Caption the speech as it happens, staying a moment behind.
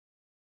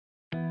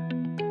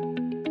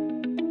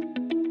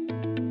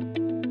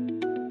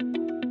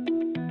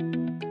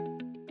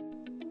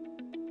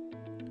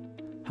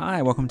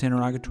Hi, welcome to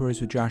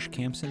Interrogatories with Josh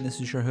Campson. This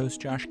is your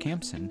host, Josh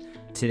Campson.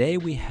 Today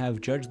we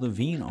have Judge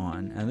Levine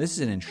on, and this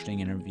is an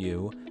interesting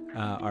interview.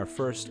 Our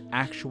first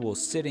actual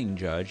sitting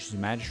judge. He's a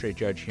magistrate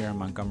judge here in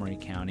Montgomery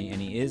County, and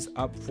he is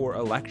up for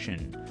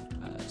election.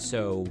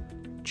 So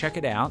check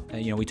it out.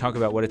 We talk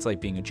about what it's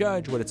like being a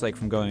judge, what it's like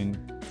from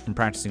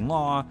practicing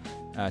law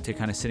to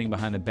kind of sitting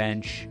behind the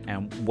bench,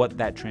 and what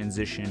that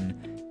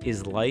transition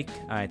is like.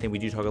 I think we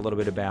do talk a little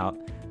bit about,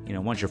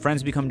 once your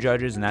friends become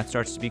judges and that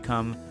starts to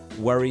become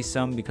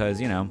worrisome because,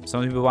 some of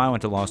the people I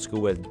went to law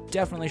school with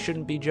definitely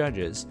shouldn't be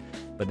judges,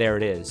 but there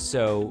it is.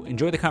 So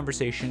enjoy the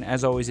conversation.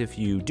 As always, if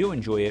you do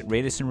enjoy it,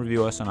 rate us and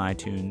review us on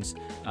iTunes.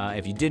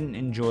 If you didn't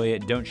enjoy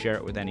it, don't share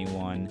it with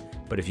anyone.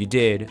 But if you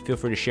did, feel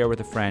free to share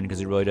with a friend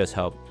because it really does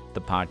help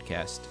the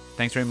podcast.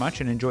 Thanks very much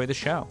and enjoy the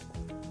show.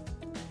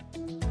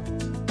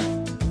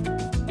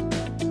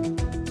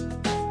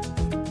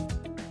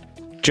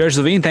 Judge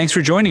Levine, thanks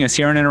for joining us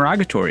here on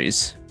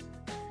Interrogatories.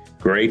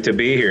 Great to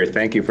be here.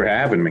 Thank you for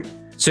having me.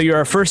 So you're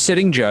our first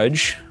sitting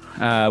judge.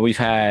 We've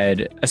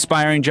had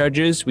aspiring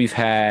judges. We've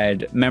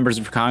had members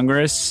of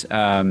Congress,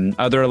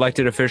 other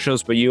elected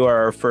officials, but you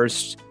are our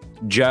first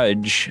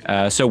judge.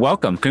 So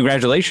welcome.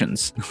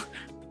 Congratulations.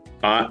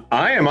 I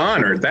am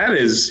honored. That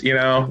is,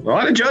 a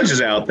lot of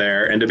judges out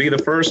there, and to be the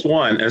first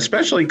one,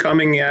 especially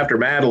coming after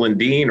Madeline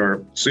Dean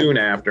or soon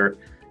after,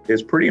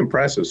 is pretty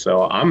impressive.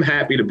 So I'm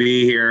happy to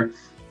be here.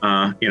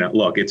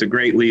 Look, it's a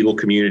great legal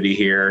community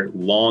here,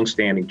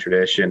 long-standing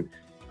tradition.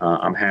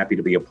 I'm happy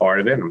to be a part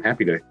of it. I'm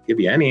happy to give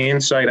you any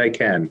insight I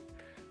can.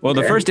 Well,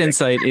 the first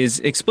insight is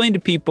explain to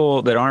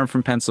people that aren't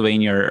from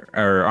Pennsylvania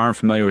or aren't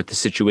familiar with the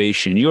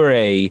situation. You're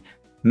a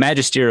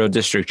magisterial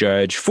district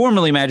judge,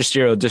 formerly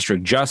magisterial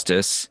district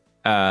justice,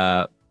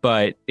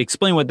 but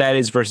explain what that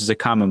is versus a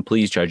common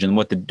pleas judge and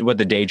what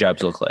the day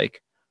jobs look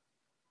like.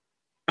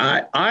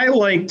 I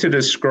like to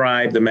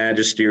describe the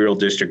magisterial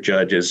district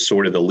judge as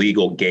sort of the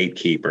legal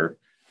gatekeeper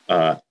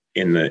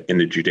in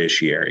the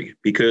judiciary,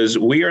 because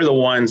we are the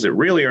ones that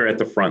really are at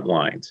the front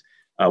lines.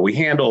 We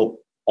handle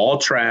all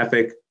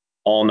traffic,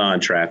 all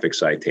non-traffic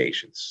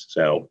citations.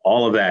 So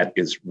all of that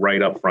is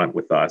right up front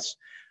with us.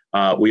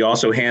 We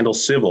also handle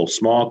civil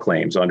small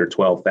claims under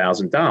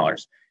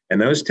 $12,000. And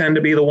those tend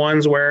to be the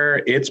ones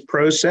where it's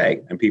pro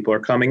se and people are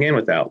coming in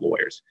without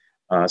lawyers.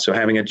 So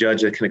having a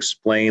judge that can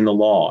explain the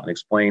law and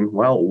explain,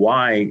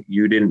 why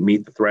you didn't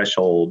meet the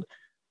threshold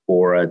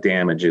for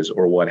damages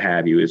or what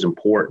have you is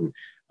important.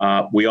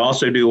 We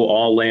also do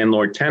all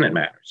landlord-tenant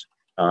matters.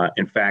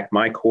 In fact,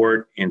 my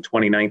court in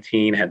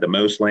 2019 had the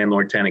most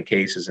landlord-tenant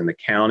cases in the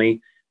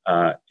county.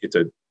 It's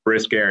a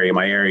brisk area.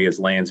 My area is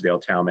Lansdale,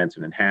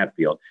 Talmenton, and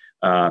Hatfield.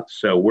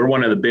 So we're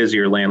one of the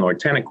busier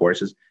landlord-tenant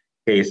courts.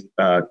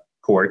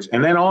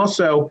 And then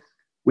also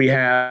we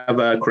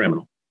have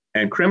criminal.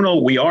 And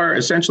criminal, we are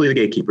essentially the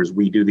gatekeepers.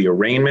 We do the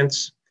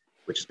arraignments,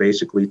 which is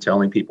basically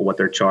telling people what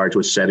they're charged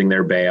with, setting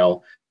their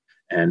bail,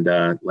 and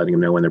letting them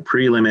know when their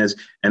prelim is.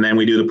 And then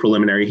we do the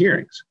preliminary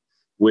hearings,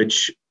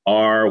 which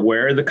are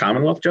where the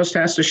Commonwealth just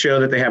has to show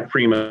that they have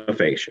prima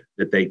facie,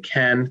 that they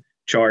can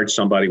charge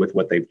somebody with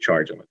what they've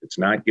charged them with. It's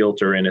not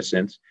guilt or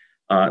innocence.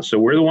 So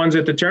we're the ones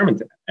that determine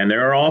that. And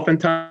there are often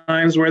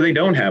times where they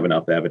don't have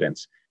enough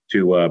evidence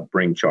to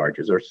bring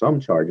charges, or some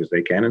charges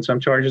they can and some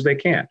charges they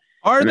can't.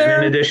 Are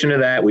there? In addition to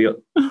that,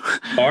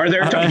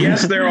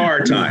 yes, there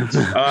are times.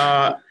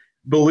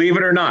 Believe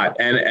it or not.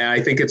 And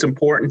I think it's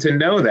important to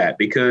know that,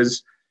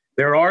 because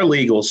there are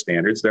legal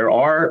standards. There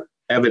are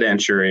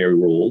evidentiary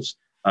rules.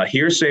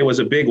 Hearsay was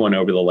a big one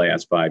over the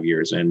last 5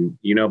 years. And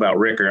about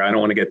Ricker, I don't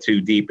want to get too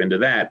deep into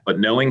that, but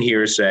knowing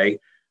hearsay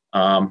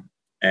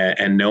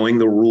and knowing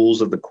the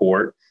rules of the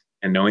court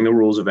and knowing the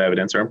rules of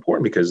evidence are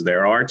important, because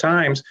there are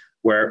times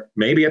where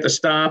maybe at the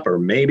stop or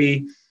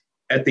maybe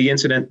at the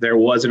incident, there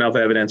was enough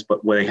evidence,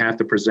 but when they have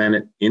to present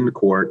it in the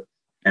court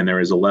and there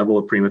is a level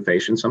of prima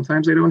facie,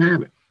 sometimes they don't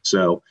have it.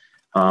 So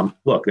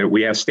look,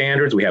 we have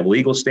standards, we have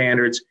legal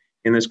standards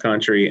in this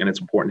country, and it's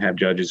important to have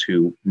judges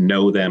who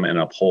know them and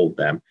uphold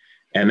them.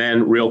 And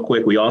then real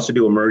quick, we also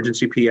do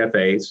emergency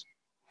PFAs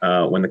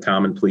when the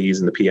common pleas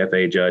and the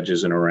PFA judge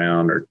isn't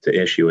around or to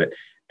issue it.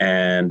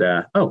 And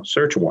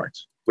search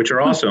warrants, which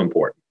are also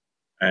important.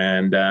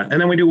 And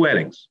then we do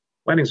weddings.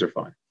 Weddings are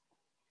fun.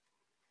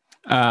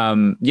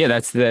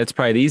 That's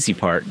probably the easy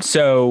part.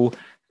 So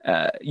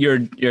you're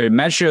a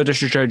magisterial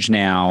district judge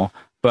now,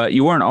 but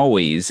you weren't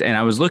always. And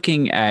I was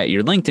looking at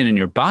your LinkedIn and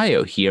your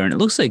bio here, and it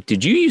looks like,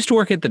 did you used to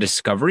work at the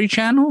Discovery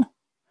Channel?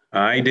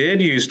 I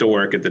did used to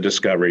work at the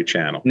Discovery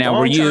Channel. Now,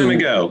 long time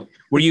ago.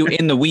 Were you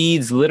in the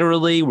weeds,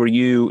 literally? Were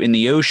you in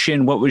the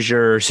ocean? What was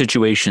your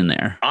situation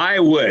there? I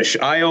wish.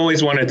 I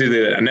always wanted to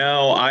do that.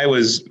 No, I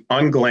was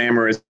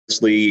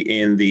unglamorously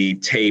in the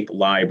tape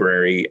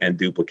library and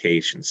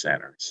duplication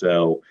center.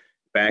 So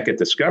back at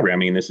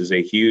Discovery, this is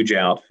a huge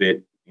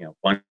outfit,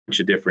 bunch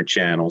of different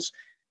channels,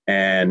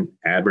 and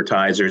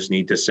advertisers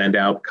need to send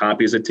out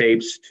copies of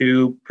tapes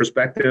to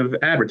prospective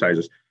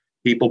advertisers.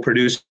 People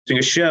producing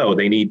a show,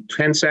 they need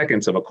 10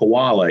 seconds of a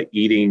koala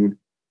eating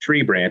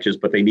tree branches,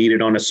 but they need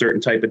it on a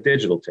certain type of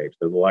digital tape.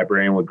 So the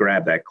librarian would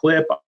grab that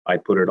clip,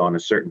 I'd put it on a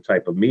certain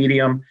type of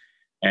medium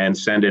and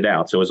send it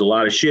out. So it was a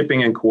lot of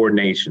shipping and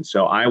coordination.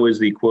 So I was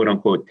the quote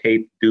unquote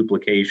tape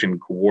duplication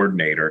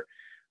coordinator,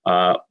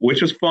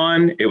 which was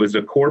fun. It was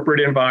a corporate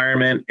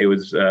environment. It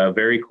was a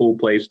very cool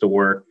place to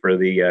work for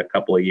the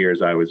couple of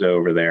years I was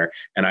over there.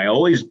 And I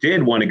always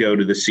did want to go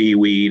to the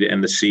seaweed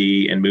and the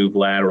sea and move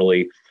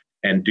laterally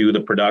and do the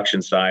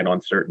production side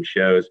on certain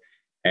shows.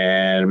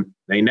 And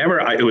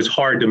it was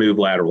hard to move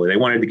laterally. They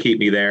wanted to keep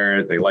me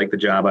there. They liked the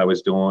job I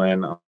was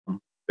doing,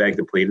 begged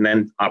and pleaded. And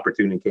then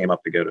opportunity came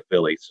up to go to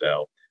Philly.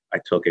 So I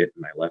took it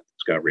and I left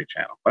Discovery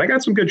Channel. But I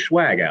got some good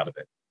swag out of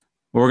it.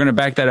 Well, we're going to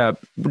back that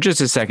up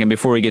just a second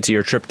before we get to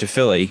your trip to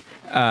Philly.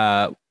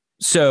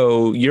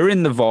 So you're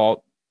in the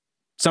vault.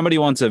 Somebody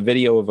wants a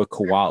video of a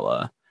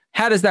koala.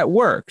 How does that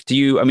work? Do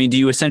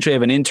you essentially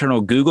have an internal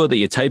Google that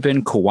you type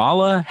in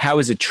koala? How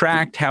is it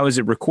tracked? How is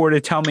it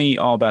recorded? Tell me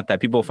all about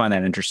that. People find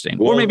that interesting.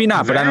 Well, or maybe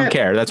not, but I don't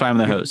care. That's why I'm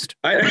the host.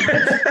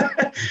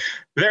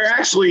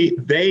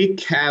 They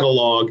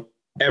catalog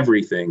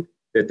everything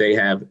that they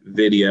have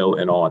video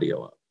and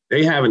audio of.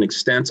 They have an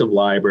extensive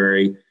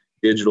library,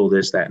 digital,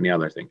 this, that, and the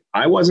other thing.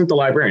 I wasn't the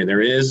librarian.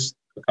 There is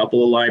a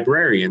couple of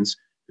librarians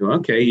who,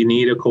 okay, you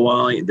need a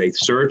koala. They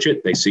search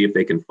it. They see if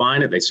they can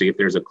find it. They see if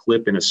there's a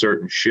clip in a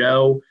certain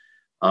show.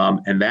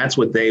 And that's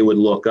what they would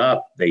look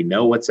up. They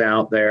know what's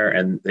out there,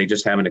 and they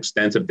just have an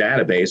extensive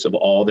database of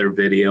all their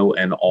video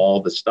and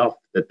all the stuff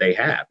that they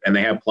have. And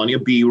they have plenty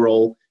of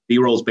B-roll.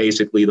 B-roll is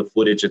basically the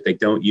footage that they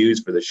don't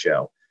use for the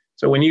show.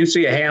 So when you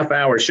see a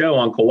half-hour show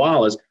on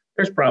koalas,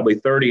 there's probably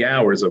 30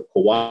 hours of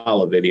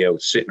koala video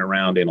sitting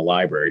around in a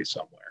library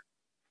somewhere.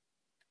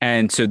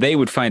 And so they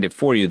would find it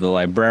for you, the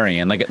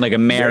librarian, like a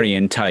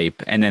Marion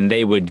type, and then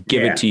they would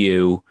give it to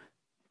you,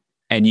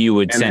 and you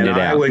would send it out.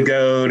 I would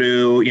go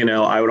to,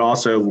 I would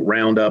also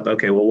round up,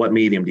 okay, well, what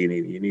medium do you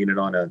need? You need it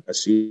on a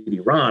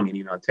CD-ROM, you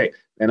need it on tape.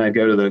 Then I'd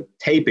go to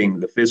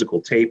the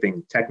physical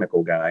taping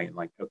technical guy, and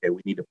okay,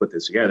 we need to put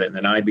this together. And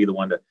then I'd be the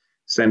one to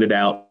send it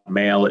out,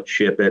 mail it,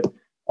 ship it,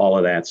 all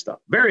of that stuff.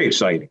 Very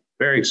exciting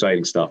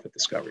stuff at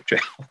Discovery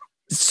Channel.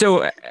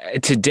 So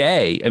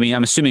today,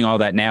 I'm assuming all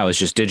that now is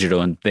just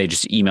digital and they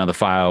just email the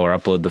file or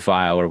upload the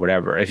file or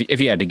whatever.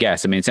 If you had to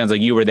guess, it sounds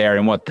like you were there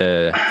in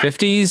the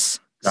 50s,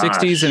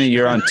 60s.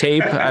 You're on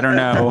tape. I don't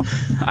know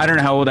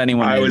how old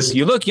anyone is.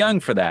 You look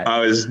young for that.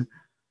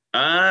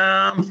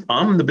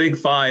 I'm the big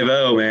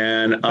 5-0,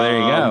 man. There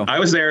you go. I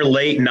was there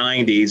late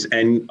 90s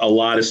and a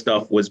lot of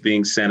stuff was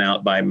being sent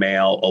out by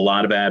mail. A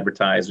lot of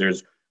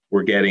advertisers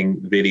were getting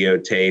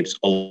videotapes.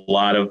 A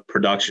lot of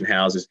production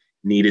houses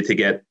needed to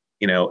get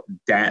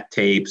DAT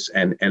tapes,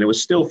 and it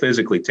was still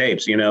physically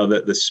tapes.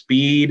 The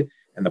speed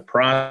and the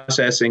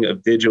processing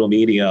of digital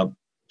media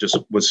just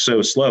was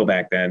so slow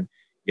back then.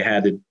 You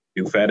had to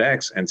do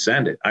FedEx and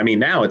send it.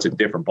 Now it's a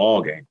different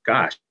ballgame.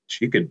 Gosh,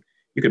 you could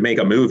make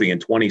a movie in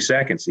 20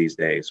 seconds these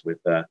days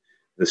with the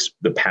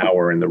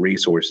power and the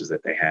resources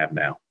that they have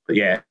now. But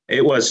yeah,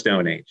 it was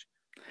Stone Age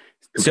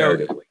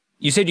comparatively. So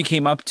you said you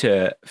came up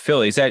to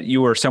Philly. Is that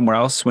you were somewhere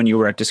else when you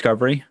were at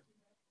Discovery?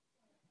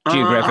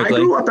 Geographically? I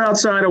grew up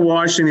outside of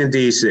Washington,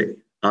 D.C.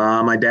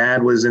 My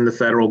dad was in the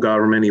federal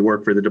government. He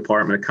worked for the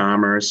Department of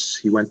Commerce.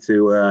 He went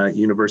to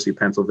University of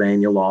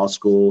Pennsylvania Law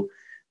School.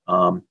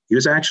 He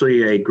was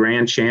actually a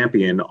grand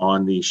champion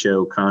on the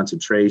show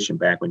Concentration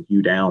back when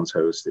Hugh Downs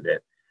hosted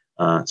it.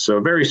 So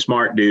a very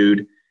smart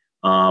dude,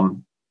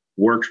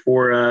 worked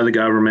for the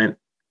government,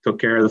 took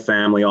care of the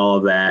family, all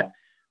of that.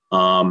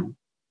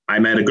 I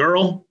met a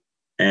girl,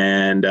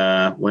 and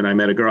when I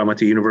met a girl, I went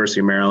to University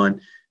of Maryland.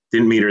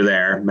 Didn't meet her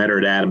there, met her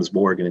at Adams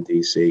Morgan in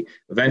D.C.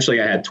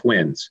 Eventually, I had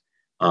twins,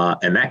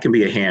 and that can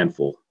be a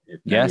handful.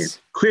 Yes.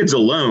 Kids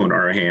alone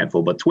are a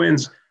handful, but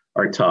twins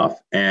are tough.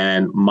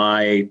 And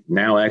my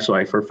now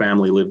ex-wife, her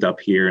family lived up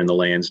here in the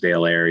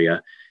Lansdale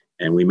area,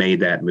 and we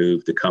made that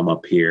move to come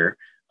up here,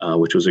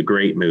 which was a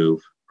great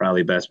move,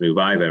 probably the best move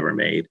I've ever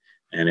made.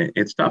 And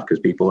it's tough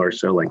because people are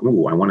so like,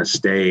 ooh, I want to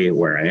stay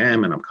where I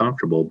am and I'm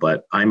comfortable,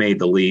 but I made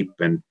the leap.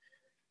 And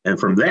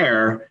from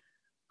there,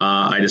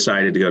 I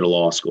decided to go to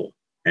law school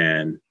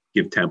and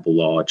give Temple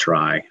Law a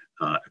try,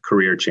 a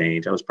career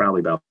change. I was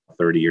probably about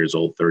 30 years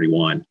old,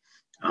 31.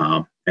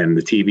 And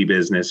the TV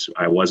business,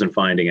 I wasn't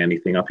finding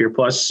anything up here.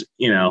 Plus,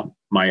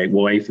 my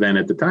wife then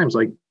at the time was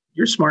like,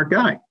 you're a smart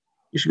guy.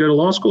 You should go to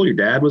law school. Your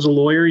dad was a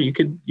lawyer. You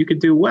could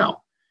do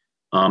well.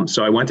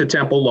 So I went to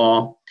Temple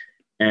Law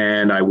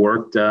and I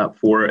worked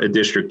for a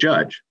district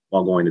judge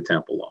while going to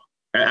Temple Law.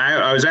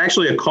 I was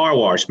actually a car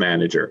wash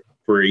manager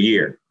for a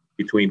year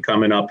between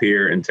coming up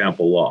here and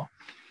Temple Law.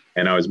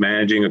 And I was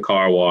managing a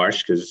car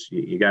wash because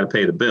you got to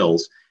pay the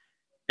bills.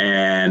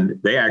 And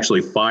they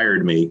actually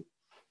fired me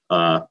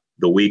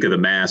the week of the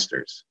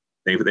Masters.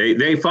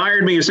 They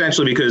fired me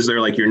essentially because they're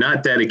like, you're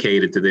not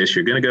dedicated to this.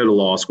 You're going to go to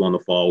law school in the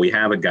fall. We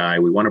have a guy.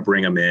 We want to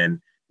bring him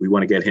in. We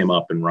want to get him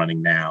up and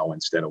running now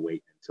instead of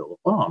waiting until the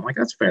fall. I'm like,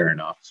 that's fair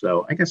enough.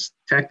 So I guess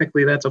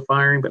technically that's a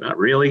firing, but not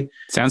really.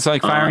 Sounds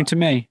like firing to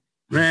me.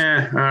 All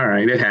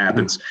right. It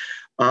happens.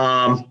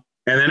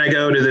 And then I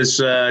go to this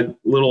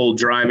little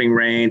driving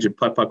range at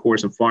putt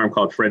course and farm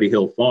called Freddie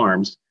Hill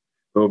Farms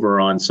over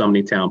on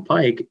Sumney Town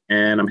Pike.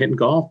 And I'm hitting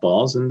golf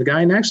balls. And the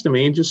guy next to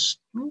me just,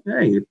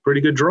 hey,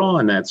 pretty good draw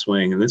on that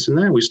swing and this and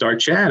that. We start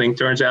chatting.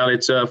 Turns out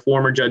it's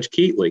former Judge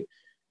Keatley,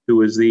 who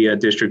was the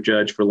district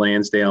judge for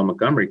Lansdale,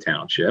 Montgomery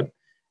Township.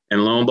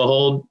 And lo and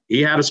behold,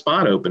 he had a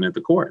spot open at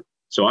the court.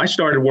 So I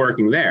started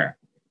working there.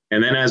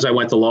 And then as I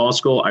went to law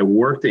school, I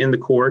worked in the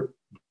court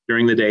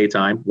during the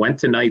daytime, went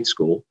to night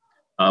school,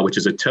 which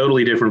is a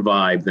totally different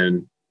vibe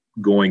than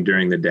going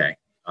during the day.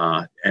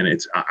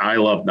 And I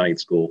love night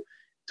school.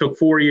 Took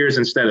 4 years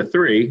instead of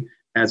 3,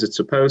 as it's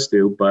supposed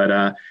to,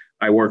 but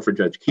I worked for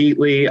Judge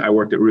Keatley. I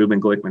worked at Rubin,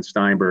 Glickman,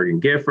 Steinberg,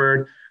 and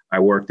Gifford. I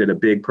worked at a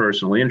big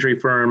personal injury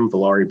firm,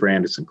 Valari,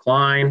 Brandis, and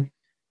Klein.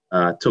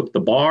 Took the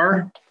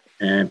bar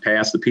and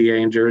passed the PA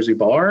and Jersey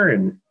bar,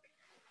 and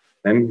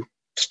then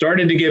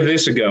started to give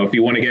this a go, if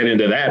you want to get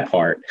into that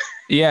part.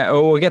 Yeah,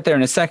 we'll get there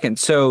in a second.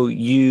 So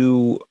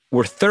you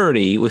were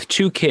 30 with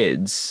 2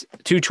 kids,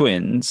 2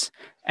 twins,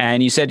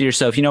 and you said to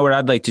yourself, you know what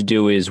I'd like to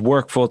do is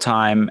work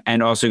full-time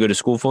and also go to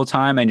school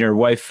full-time, and your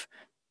wife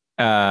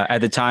at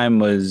the time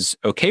was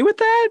okay with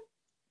that?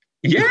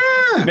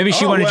 Yeah. Maybe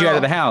she wanted you out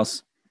of the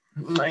house.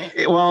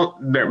 Well,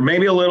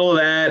 maybe a little of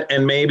that,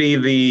 and maybe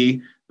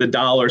the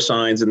dollar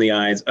signs in the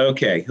eyes.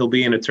 Okay, he'll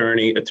be an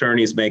attorney.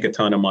 Attorneys make a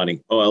ton of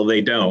money. Well,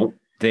 they don't.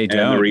 They don't.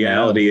 And the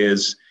reality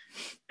is,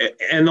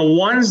 and the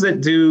ones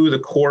that do the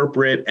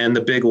corporate and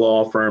the big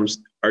law firms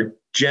are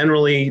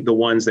generally the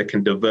ones that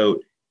can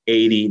devote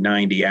 80,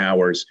 90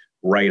 hours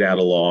right out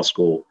of law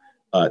school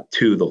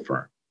to the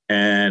firm.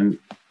 And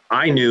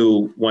I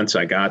knew once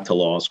I got to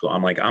law school,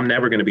 I'm like, I'm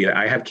never going to be,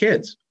 I have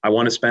kids. I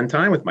want to spend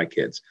time with my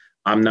kids.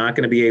 I'm not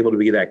going to be able to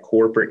be that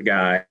corporate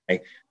guy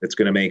that's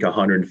going to make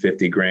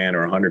 150 grand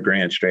or 100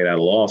 grand straight out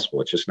of law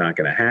school. It's just not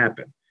going to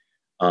happen.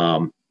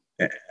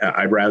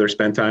 I'd rather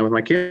spend time with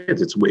my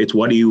kids. It's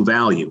what do you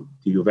value?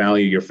 Do you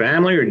value your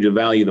family or do you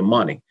value the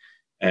money?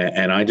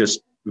 And I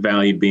just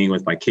valued being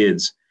with my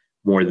kids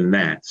more than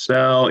that.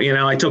 So,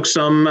 I took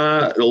some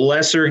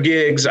lesser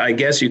gigs, I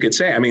guess you could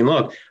say. I mean,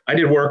 look, I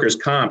did workers'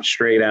 comp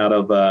straight out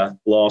of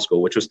law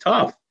school, which was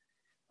tough.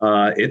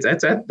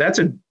 That's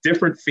a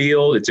different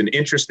field. It's an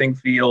interesting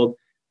field.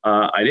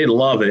 I didn't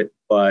love it,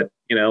 but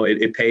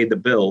it paid the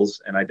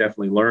bills, and I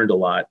definitely learned a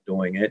lot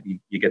doing it.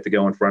 You get to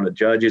go in front of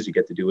judges, you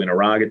get to do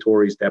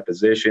interrogatories,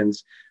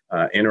 depositions,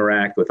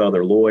 interact with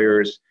other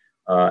lawyers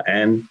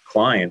and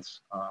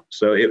clients.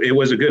 So it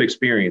was a good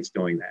experience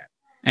doing that.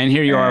 And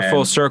here you are,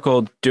 full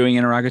circle, doing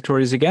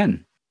interrogatories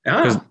again,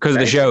 because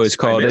the show is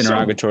called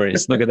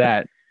Interrogatories. Look at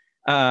that.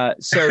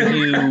 So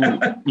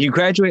you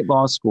graduate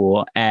law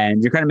school,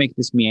 and you're kind of making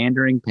this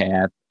meandering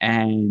path,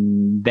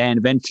 and then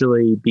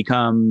eventually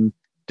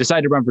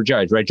decide to run for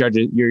judge, right? Judge,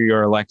 you're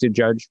your elected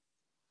judge.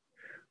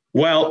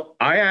 Well,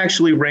 I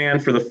actually ran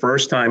for the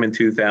first time in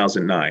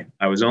 2009.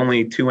 I was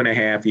only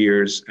 2.5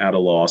 years out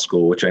of law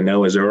school, which I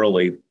know is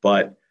early,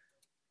 but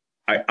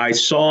I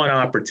saw an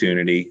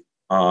opportunity.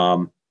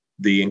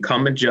 The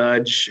incumbent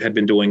judge had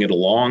been doing it a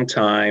long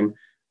time.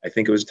 I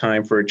think it was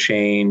time for a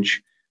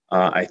change.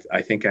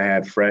 I think I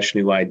had fresh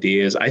new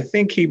ideas. I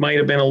think he might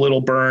have been a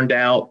little burned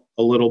out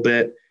a little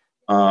bit.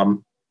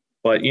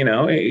 But,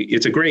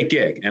 it's a great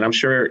gig, and I'm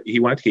sure he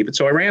wanted to keep it.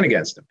 So I ran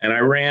against him, and I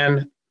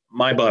ran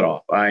my butt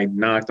off. I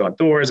knocked on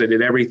doors. I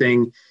did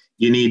everything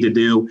you need to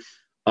do.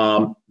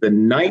 The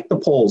night the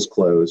polls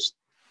closed,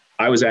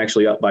 I was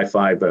actually up by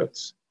 5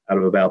 votes out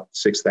of about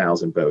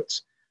 6,000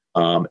 votes.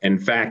 In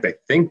fact, I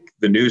think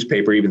the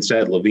newspaper even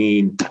said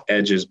Levine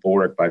edges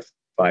Boric by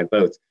 5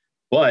 votes.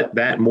 But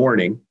that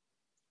morning,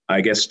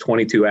 I guess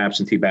 22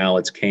 absentee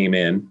ballots came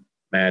in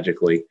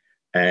magically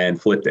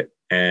and flipped it.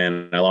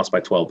 And I lost by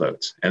 12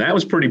 votes. And that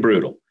was pretty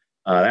brutal.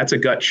 That's a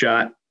gut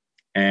shot.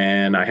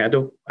 And I had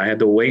to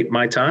wait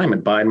my time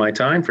and bide my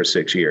time for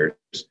 6 years,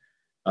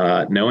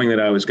 knowing that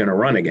I was going to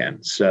run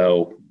again.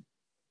 So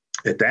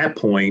at that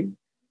point,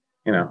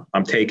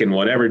 I'm taking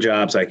whatever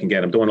jobs I can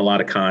get. I'm doing a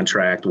lot of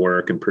contract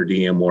work and per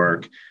diem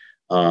work.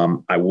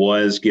 I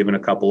was given a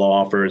couple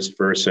offers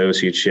for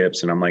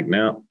associateships, and I'm like,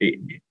 no,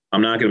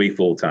 I'm not going to be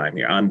full-time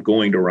here. I'm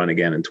going to run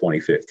again in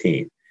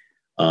 2015.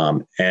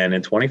 And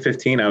in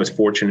 2015, I was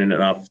fortunate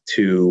enough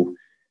to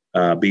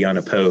be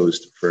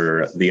unopposed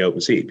for the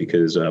open seat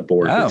because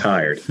Boric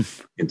retired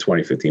in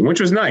 2015, which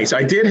was nice.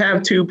 I did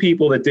have 2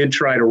 people that did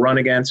try to run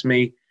against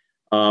me.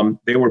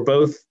 They were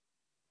both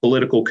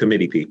political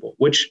committee people,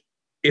 which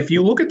if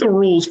you look at the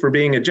rules for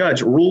being a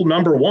judge, rule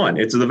number 1,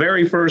 it's the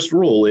very first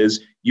rule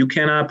is you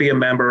cannot be a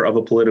member of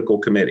a political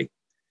committee.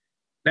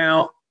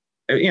 Now,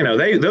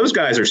 those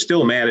guys are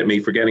still mad at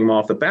me for getting them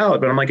off the ballot,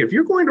 but I'm like, if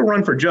you're going to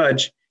run for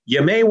judge,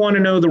 you may want to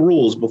know the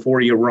rules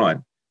before you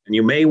run, and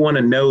you may want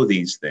to know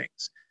these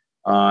things.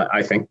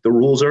 I think the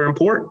rules are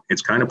important.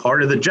 It's kind of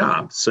part of the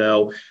job.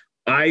 So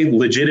I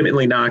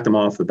legitimately knocked them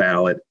off the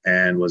ballot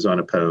and was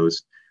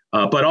unopposed.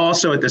 But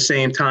also at the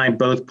same time,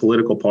 both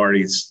political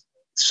parties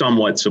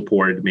somewhat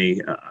supported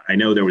me. I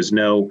know there was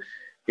no,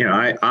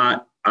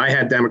 I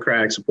had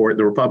Democratic support.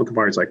 The Republican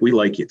Party's like, we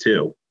like you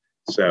too.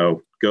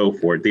 So go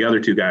for it. The other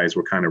two guys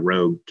were kind of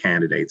rogue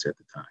candidates at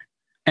the time.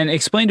 And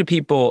explain to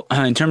people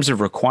in terms of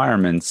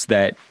requirements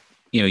that,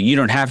 you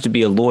don't have to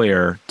be a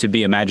lawyer to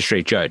be a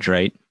magistrate judge,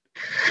 right?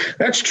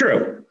 That's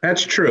true.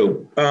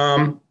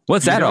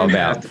 What's that all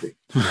about?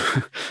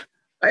 I've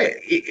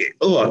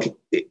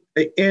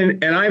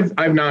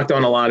knocked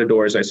on a lot of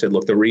doors. I said,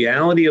 look, the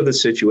reality of the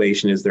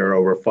situation is there are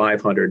over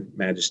 500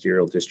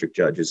 magisterial district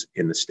judges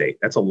in the state.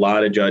 That's a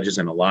lot of judges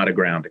and a lot of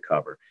ground to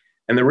cover.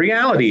 And the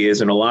reality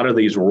is in a lot of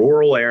these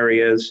rural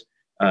areas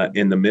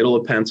in the middle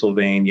of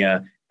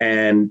Pennsylvania,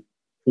 and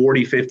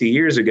 40, 50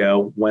 years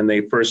ago, when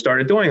they first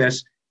started doing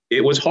this,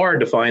 it was hard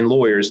to find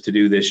lawyers to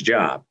do this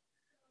job.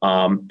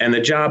 And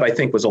the job, I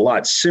think, was a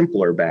lot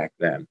simpler back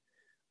then.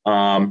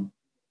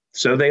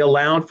 So they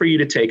allowed for you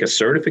to take a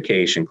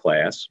certification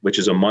class, which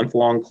is a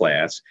month-long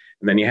class,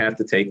 and then you have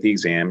to take the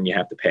exam and you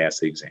have to pass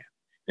the exam.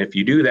 And if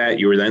you do that,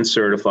 you are then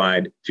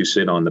certified to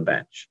sit on the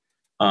bench.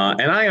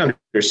 And I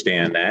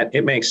understand that.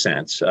 It makes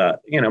sense.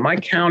 My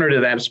counter to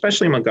that,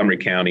 especially in Montgomery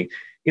County,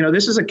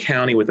 this is a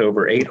county with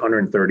over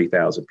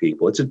 830,000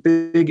 people. It's as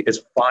big as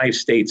 5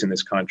 states in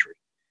this country.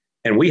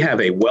 And we have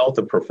a wealth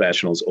of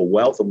professionals, a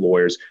wealth of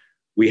lawyers.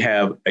 We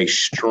have a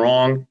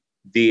strong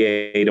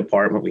DA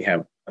department. We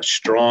have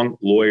strong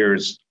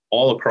lawyers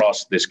all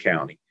across this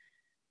county.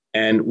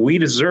 And we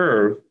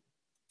deserve,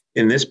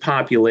 in this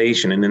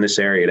population and in this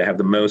area, to have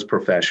the most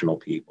professional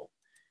people.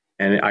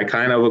 And I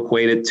kind of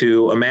equate it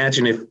to,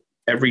 imagine if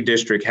every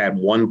district had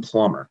one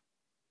plumber.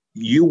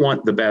 You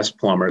want the best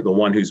plumber, the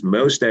one who's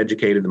most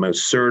educated, the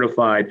most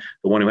certified,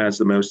 the one who has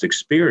the most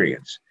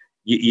experience.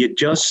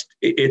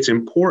 It's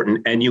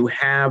important, and you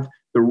have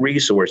the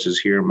resources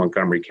here in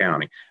Montgomery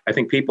County. I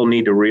think people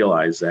need to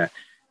realize that,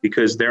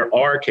 because there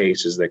are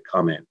cases that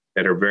come in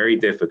that are very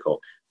difficult.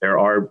 There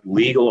are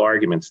legal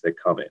arguments that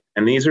come in,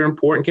 and these are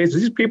important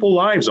cases. These are people's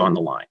lives on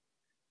the line.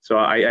 So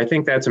I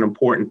think that's an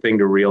important thing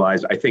to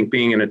realize. I think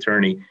being an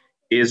attorney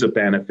is a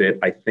benefit.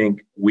 I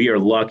think we are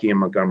lucky in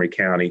Montgomery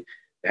County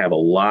to have a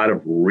lot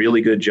of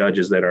really good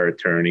judges that are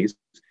attorneys.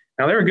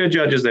 Now, there are good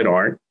judges that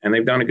aren't, and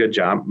they've done a good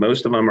job.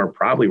 Most of them are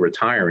probably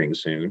retiring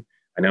soon.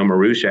 I know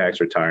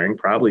Marushak's retiring,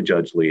 probably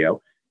Judge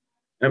Leo.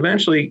 And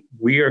eventually,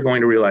 we are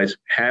going to realize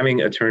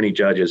having attorney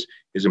judges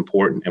is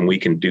important, and we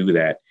can do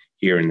that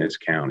here in this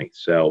county.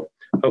 So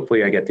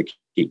hopefully I get to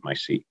keep my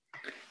seat.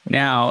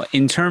 Now,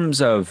 in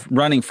terms of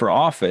running for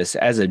office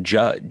as a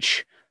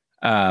judge,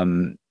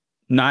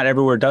 not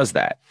everywhere does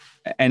that.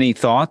 Any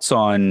thoughts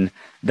on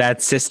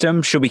that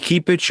system? Should we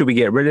keep it? Should we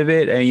get rid of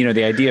it? And,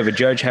 the idea of a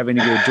judge having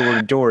to go door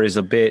to door is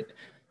a bit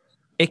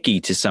icky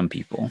to some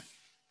people.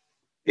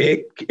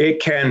 It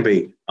can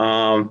be.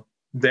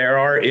 There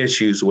are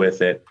issues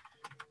with it.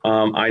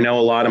 I know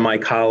a lot of my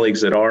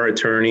colleagues that are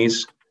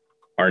attorneys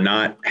are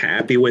not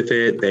happy with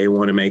it. They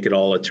want to make it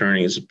all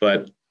attorneys,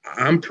 but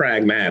I'm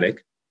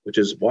pragmatic, which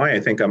is why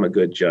I think I'm a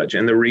good judge.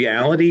 And the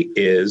reality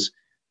is,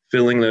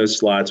 filling those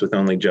slots with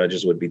only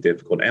judges would be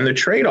difficult. And the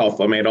trade-off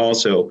might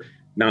also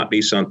not be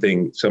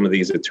something some of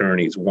these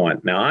attorneys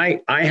want. Now,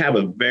 I have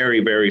a very,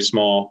 very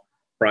small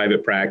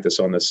private practice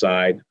on the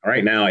side.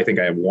 Right now, I think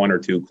I have 1 or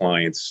 2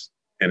 clients,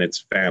 and it's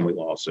family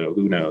law, so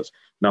who knows?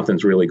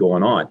 Nothing's really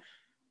going on.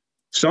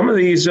 Some of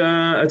these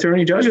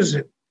attorney judges,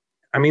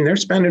 they're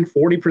spending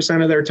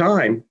 40% of their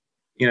time,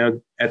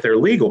 at their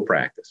legal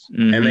practice,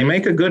 and they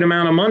make a good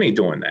amount of money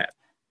doing that.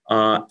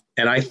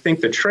 And I think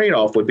the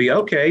trade-off would be,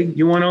 okay,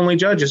 you want only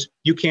judges,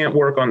 you can't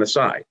work on the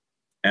side.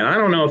 And I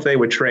don't know if they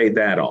would trade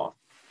that off.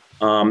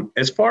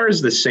 As far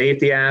as the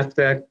safety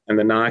aspect and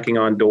the knocking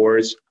on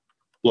doors,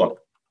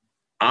 look,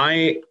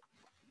 the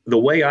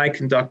way I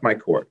conduct my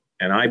court,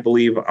 and I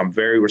believe I'm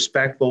very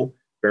respectful,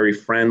 very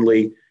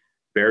friendly,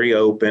 very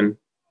open,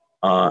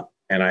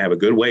 and I have a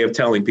good way of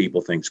telling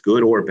people things,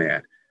 good or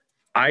bad.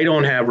 I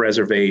don't have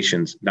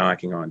reservations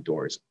knocking on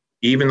doors.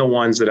 Even the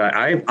ones that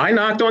I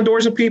knocked on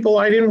doors of people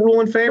I didn't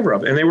rule in favor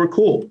of, and they were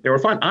cool. They were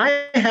fun.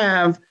 I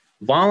have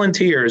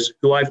volunteers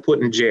who I've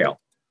put in jail,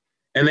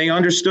 and they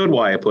understood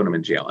why I put them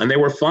in jail, and they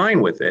were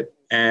fine with it.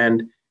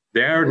 And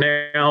they're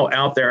now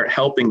out there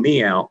helping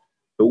me out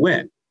to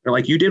win. They're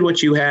like, you did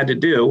what you had to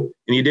do,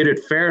 and you did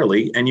it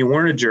fairly, and you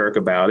weren't a jerk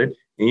about it,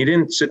 and you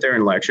didn't sit there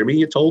and lecture me.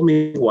 You told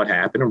me what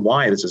happened and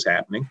why this is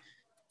happening.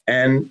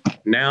 And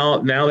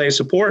now they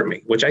support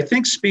me, which I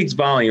think speaks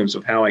volumes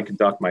of how I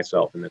conduct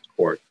myself in this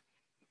court.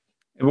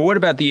 But what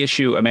about the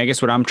issue? I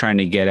guess what I'm trying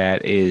to get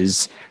at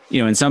is,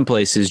 in some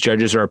places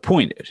judges are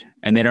appointed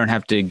and they don't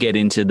have to get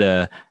into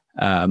the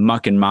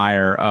muck and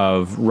mire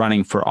of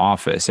running for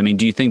office.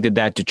 Do you think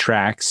that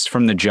detracts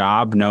from the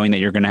job, knowing that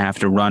you're going to have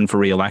to run for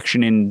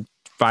re-election in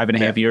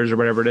 5.5 years or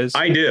whatever it is?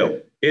 I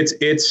do.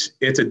 It's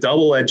a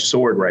double-edged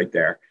sword right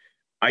there.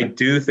 I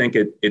do think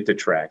it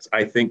detracts.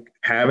 I think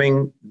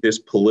having this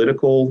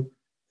political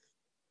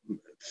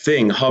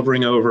thing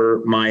hovering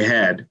over my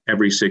head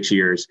every 6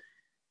 years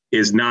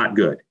is not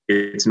good.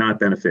 It's not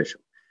beneficial.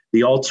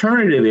 The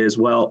alternative is,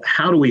 well,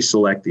 how do we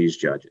select these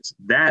judges?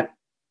 That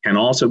can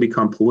also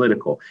become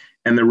political.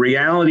 And the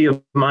reality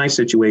of my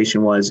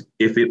situation was,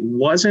 if it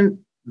wasn't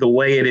the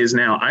way it is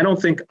now, I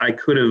don't think I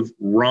could have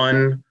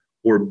run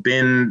or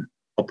been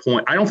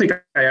appointed. I don't think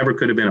I ever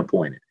could have been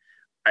appointed.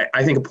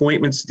 I think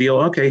appointments deal,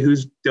 okay,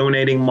 who's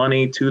donating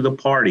money to the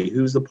party?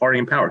 Who's the party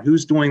in power?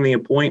 Who's doing the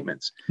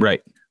appointments?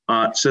 Right.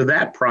 So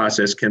that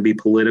process can be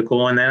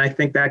political. And then I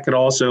think that could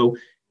also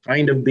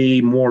kind of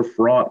be more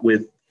fraught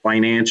with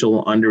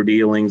financial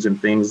underdealings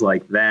and things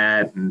like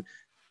that, and,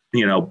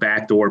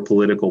 backdoor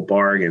political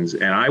bargains.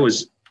 And I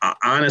was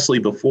honestly,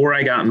 before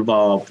I got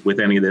involved with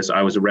any of this,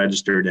 I was a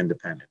registered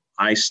independent.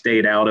 I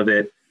stayed out of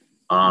it.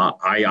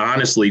 I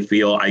honestly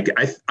feel,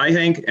 I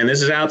think, and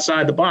this is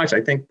outside the box,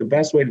 I think the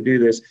best way to do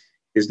this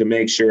is to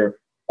make sure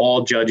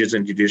all judges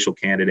and judicial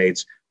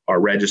candidates are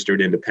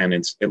registered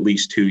independents at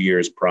least 2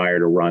 years prior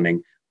to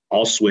running.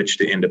 I'll switch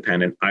to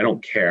independent. I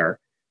don't care.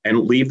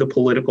 And leave the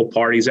political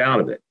parties out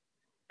of it.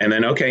 And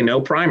then, okay,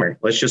 no primary.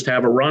 Let's just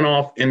have a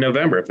runoff in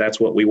November if that's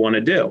what we want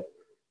to do.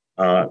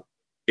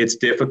 It's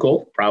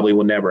difficult, probably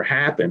will never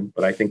happen,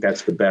 but I think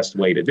that's the best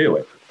way to do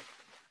it.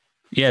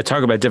 Yeah,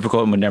 talk about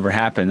difficult and would never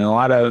happen. And a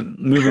lot of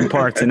moving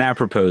parts in that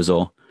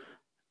proposal.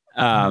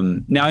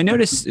 Now, I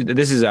noticed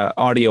this is an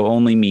audio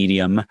only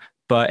medium,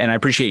 and I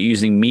appreciate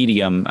using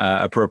medium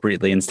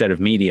appropriately instead of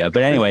media.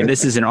 But anyway,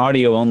 this is an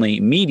audio only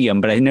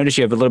medium, but I noticed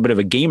you have a little bit of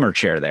a gamer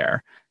chair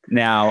there.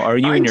 Now, are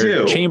you in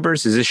your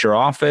chambers? Is this your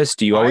office?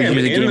 Do you always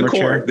use a gamer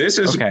chair? This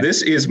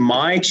is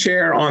my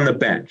chair on the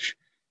bench.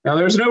 Now,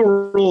 there's no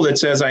rule that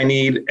says I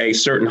need a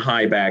certain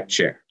high back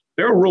chair.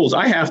 There are rules.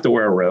 I have to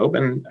wear a robe,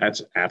 and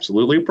that's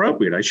absolutely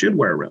appropriate. I should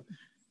wear a robe.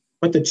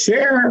 But the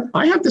chair,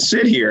 I have to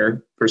sit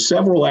here for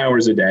several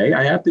hours a day.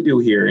 I have to do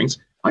hearings.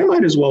 I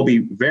might as well be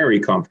very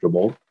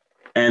comfortable.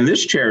 And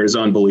this chair is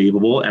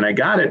unbelievable. And I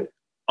got it,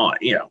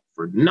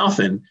 for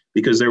nothing,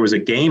 because there was a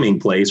gaming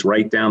place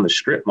right down the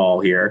strip mall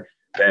here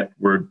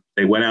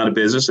they went out of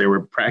business. They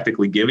were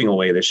practically giving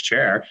away this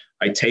chair.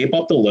 I tape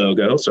up the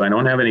logo so I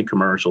don't have any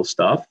commercial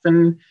stuff,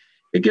 and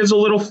it gives a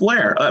little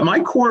flair. My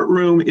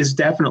courtroom is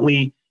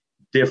definitely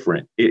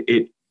different.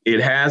 It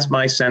has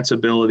my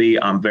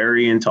sensibility. I'm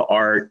very into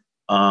art.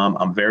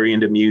 I'm very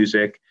into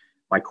music.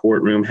 My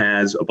courtroom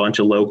has a bunch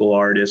of local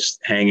artists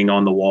hanging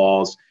on the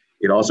walls.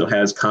 It also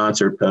has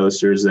concert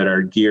posters that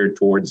are geared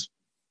towards,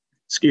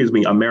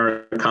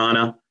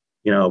 Americana,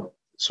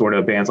 sort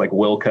of bands like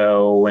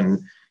Wilco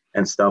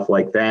and stuff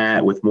like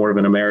that, with more of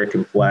an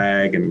American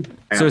flag. And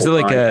so is it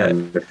like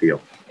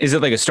is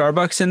it like a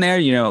Starbucks in there,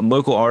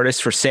 local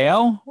artists for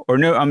sale, or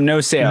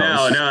no sales?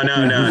 No.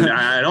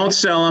 I don't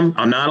sell them.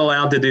 I'm not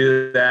allowed to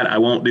do that. I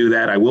won't do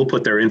that. I will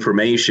put their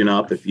information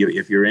up. If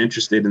you're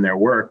interested in their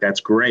work, that's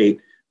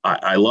great.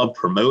 I love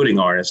promoting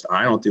artists.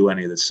 I don't do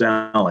any of the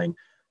selling.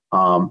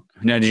 Now,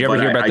 did you ever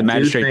hear about the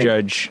magistrate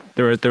judge?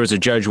 There was a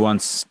judge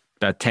once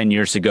about 10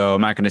 years ago.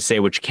 I'm not going to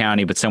say which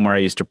county, but somewhere I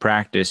used to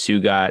practice,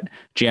 who got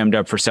jammed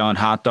up for selling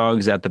hot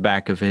dogs at the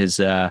back of his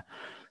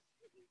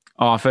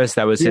office.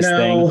 That was his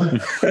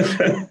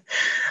thing.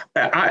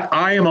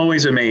 I am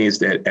always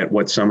amazed at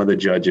what some of the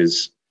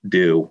judges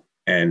do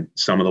and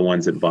some of the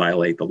ones that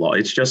violate the law.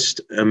 It's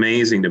just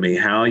amazing to me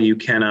how you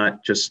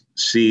cannot just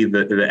see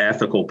the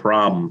ethical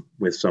problem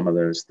with some of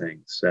those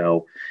things.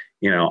 So,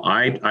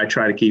 I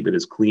try to keep it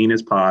as clean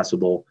as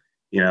possible.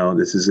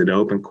 This is an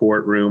open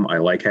courtroom. I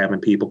like having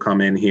people come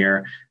in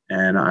here,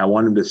 and I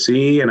want them to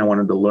see, and I want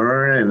them to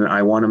learn, and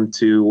I want them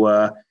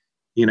to,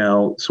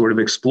 sort of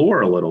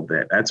explore a little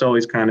bit. That's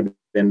always kind of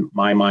been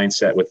my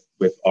mindset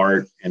with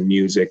art and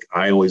music.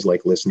 I always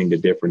like listening to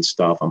different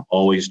stuff. I'm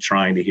always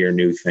trying to hear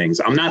new things.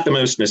 I'm not the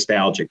most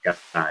nostalgic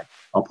guy.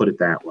 I'll put it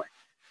that way.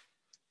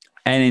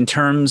 And in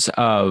terms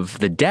of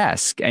the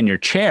desk and your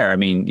chair,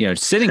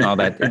 sitting all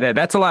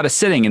that's a lot of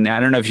sitting. And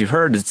I don't know if you've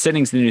heard that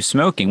sitting's the new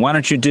smoking. Why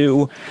don't you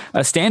do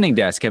a standing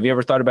desk? Have you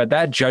ever thought about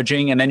that?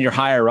 Judging, and then you're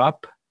higher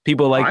up,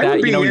 people like that,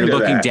 you're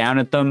looking down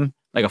at them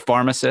like a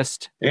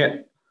pharmacist. Yeah,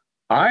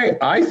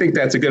 I think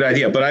that's a good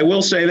idea. But I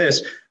will say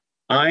this.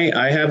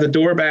 I have the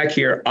door back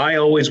here. I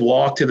always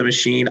walk to the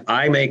machine.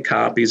 I make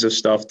copies of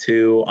stuff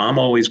too. I'm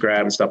always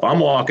grabbing stuff. I'm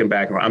walking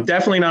back and forth. I'm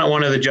definitely not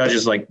one of the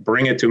judges like,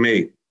 bring it to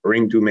me.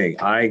 Bring to me.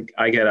 I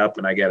get up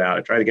and I get out.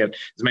 I try to get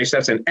as many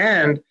steps in,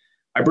 and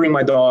I bring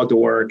my dog to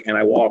work and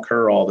I walk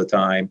her all the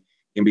time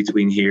in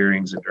between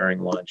hearings and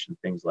during lunch and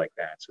things like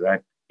that. So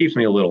that keeps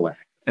me a little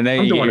active. And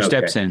then you get your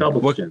steps in.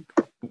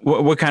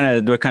 What kind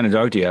of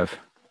dog do you have?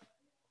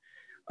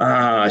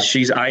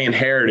 I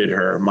inherited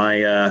her.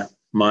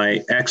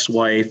 My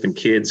ex-wife and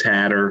kids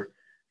had her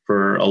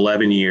for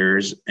 11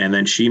 years, and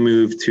then she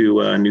moved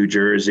to New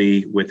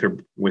Jersey with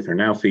her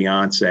now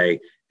fiance.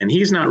 And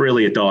he's not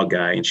really a dog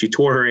guy. And she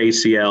tore her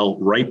ACL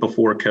right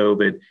before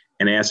COVID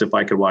and asked if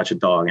I could watch a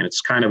dog. And it's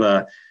kind of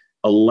a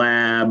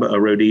lab, a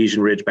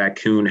Rhodesian Ridgeback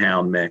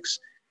Coonhound mix.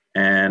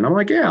 And I'm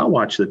like, yeah, I'll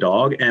watch the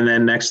dog. And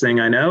then next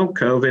thing I know,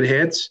 COVID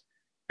hits.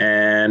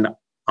 And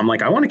I'm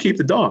like, I want to keep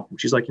the dog.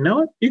 And she's like, you know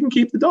what? You can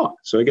keep the dog.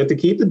 So I get to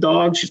keep the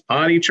dog. She's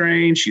potty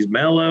trained. She's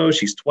mellow.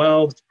 She's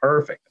 12. It's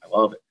perfect. I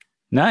love it.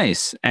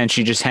 Nice. And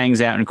she just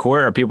hangs out in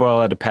court. Are people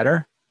allowed to pet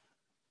her?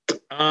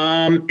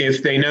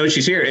 If they know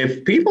she's here.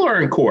 If people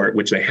are in court,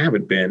 which they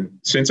haven't been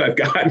since I've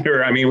gotten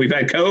her, we've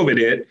had COVID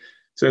hit,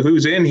 so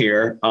who's in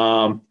here?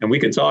 And we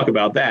can talk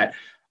about that.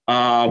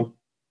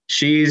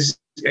 She's,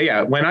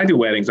 yeah, when I do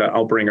weddings,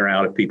 I'll bring her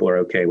out if people are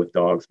okay with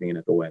dogs being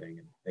at the wedding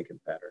and they can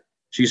pet her.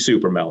 She's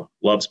super mellow,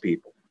 loves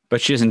people.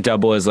 But she doesn't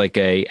double as like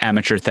a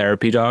amateur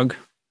therapy dog?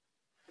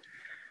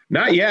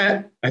 Not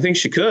yet. I think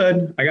she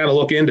could. I got to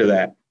look into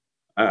that.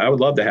 I would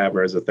love to have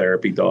her as a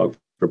therapy dog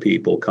for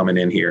people coming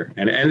in here.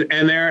 And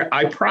there,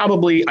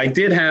 I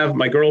did have,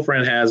 my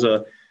girlfriend has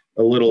a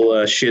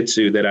little Shih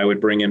Tzu that I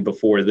would bring in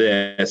before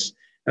this.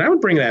 And I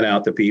would bring that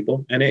out to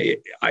people. And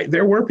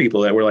there were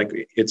people that were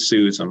like, it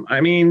soothes them.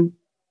 I mean,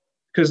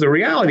 because the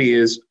reality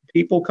is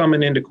people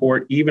coming into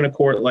court, even a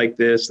court like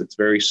this, that's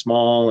very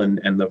small and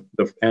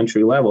the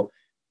entry level,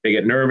 they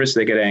get nervous,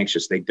 they get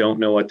anxious. They don't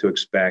know what to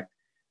expect.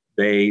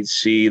 They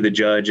see the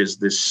judge as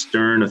this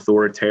stern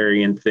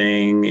authoritarian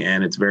thing,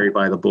 and it's very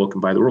by the book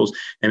and by the rules.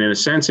 And in a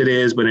sense it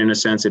is, but in a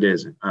sense it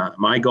isn't.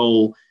 My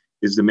goal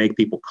is to make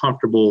people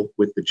comfortable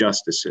with the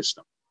justice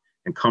system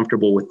and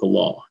comfortable with the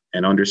law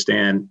and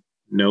understand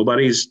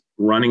nobody's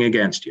running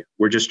against you.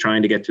 We're just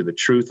trying to get to the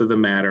truth of the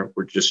matter.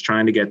 We're just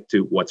trying to get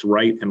to what's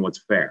right and what's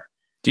fair.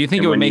 Do you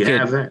think it would make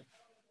it?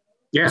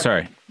 Yeah.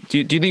 Sorry. Do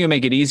you think it would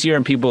make it easier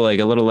and people like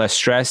a little less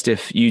stressed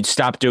if you'd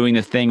stop doing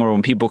the thing where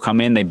when people come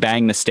in, they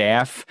bang the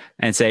staff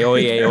and say, oh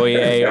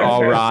yeah,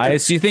 all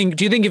rise. Do you think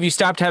if you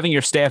stopped having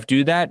your staff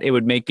do that, it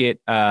would make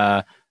it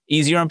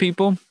easier on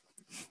people?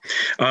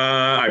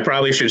 I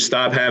probably should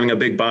stop having a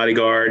big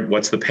bodyguard.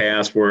 What's the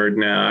password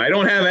now? I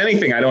don't have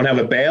anything. I don't have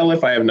a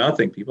bailiff. I have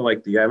nothing. People are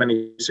like, do you have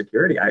any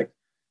security? I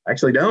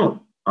actually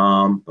don't.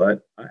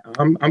 But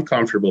I'm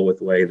comfortable with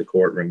the way the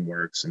courtroom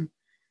works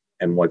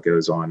and what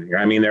goes on here.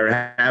 I mean,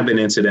 there have been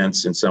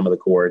incidents in some of the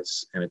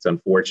courts, and it's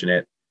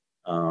unfortunate.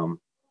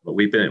 But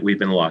we've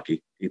been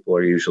lucky. People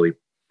are usually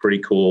pretty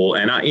cool.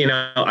 And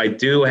I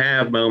do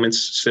have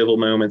moments, civil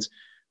moments,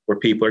 where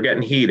people are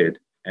getting heated,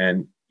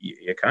 and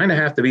you kind of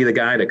have to be the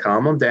guy to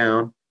calm them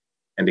down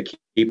and to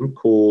keep them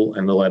cool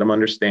and to let them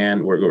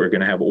understand we're going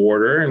to have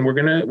order and we're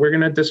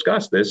going to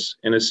discuss this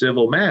in a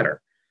civil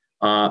matter.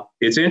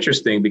 It's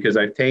interesting because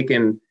I've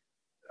taken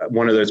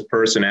one of those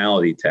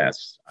personality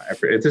tests.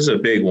 This is a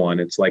big one.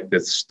 It's like the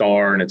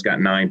STAR and it's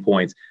got 9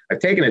 points. I've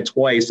taken it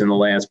twice in the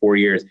last 4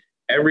 years.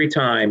 Every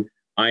time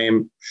I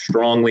am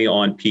strongly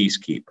on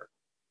peacekeeper.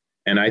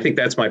 And I think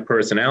that's my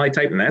personality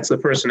type. And that's the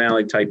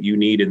personality type you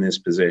need in this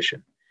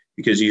position,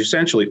 because you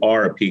essentially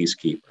are a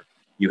peacekeeper.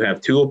 You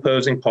have two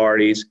opposing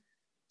parties,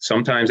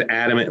 sometimes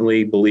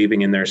adamantly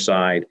believing in their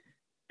side,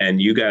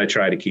 and you got to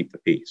try to keep the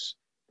peace.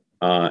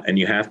 And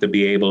you have to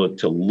be able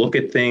to look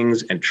at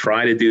things and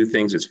try to do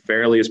things as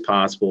fairly as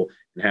possible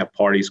and have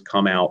parties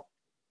come out,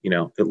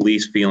 at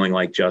least feeling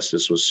like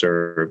justice was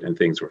served and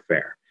things were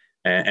fair.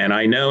 And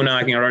I know,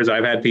 knocking on doors,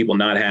 I've had people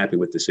not happy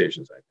with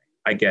decisions.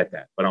 I get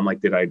that. But I'm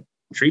like, did I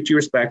treat you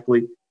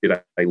respectfully? Did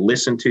I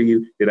listen to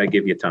you? Did I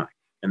give you time?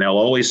 And they'll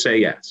always say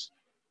yes.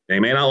 They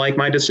may not like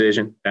my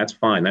decision. That's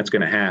fine. That's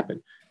going to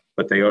happen.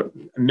 But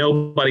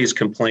nobody's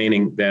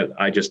complaining that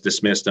I just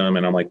dismissed them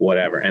and I'm like,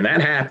 whatever. And that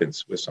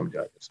happens with some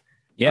judges.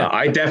 Yeah,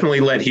 I definitely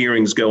let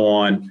hearings go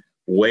on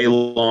way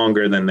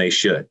longer than they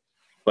should.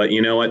 But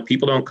you know what?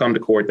 People don't come to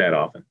court that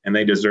often, and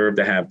they deserve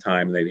to have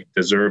time. They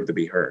deserve to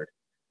be heard.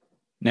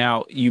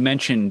 Now, you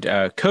mentioned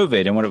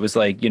COVID and what it was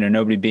like,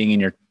 nobody being in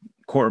your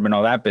courtroom and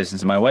all that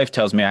business. And my wife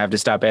tells me I have to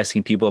stop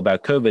asking people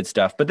about COVID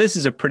stuff, but this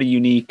is a pretty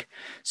unique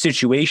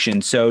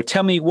situation. So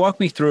walk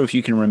me through, if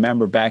you can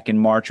remember, back in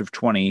March of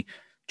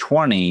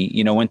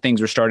 2020, when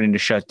things were starting to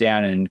shut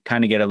down and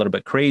kind of get a little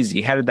bit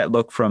crazy. How did that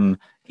look from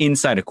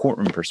inside a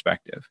courtroom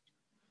perspective?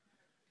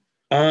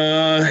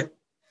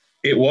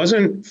 It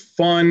wasn't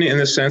fun in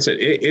the sense that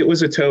it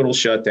was a total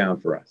shutdown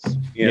for us.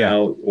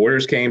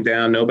 Orders came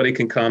down, nobody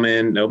can come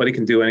in, nobody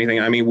can do anything.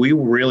 I mean, we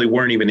really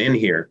weren't even in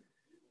here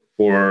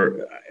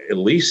for at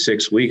least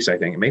 6 weeks, I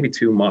think, maybe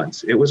 2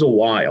 months. It was a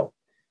while.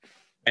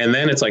 And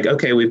then it's like,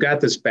 okay, we've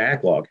got this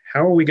backlog.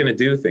 How are we going to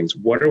do things?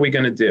 What are we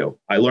going to do?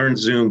 I learned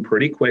Zoom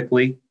pretty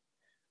quickly.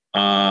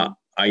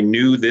 I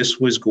knew this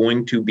was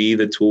going to be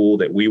the tool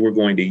that we were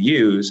going to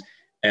use.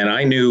 And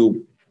I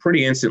knew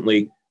pretty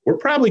instantly, we're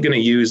probably going to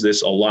use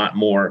this a lot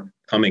more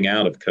coming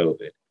out of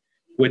COVID,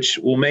 which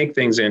will make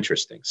things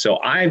interesting. So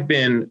I've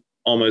been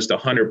almost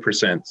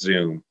 100%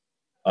 Zoom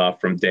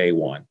from day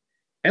one.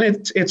 And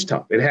it's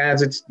tough. It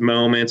has its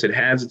moments. It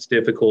has its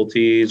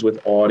difficulties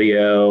with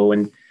audio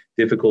and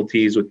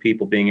difficulties with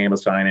people being able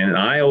to sign in. And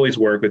I always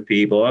work with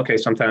people. Okay,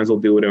 sometimes they'll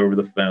do it over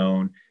the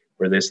phone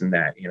or this and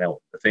that.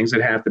 The things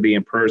that have to be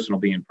in person will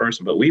be in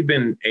person. But we've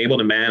been able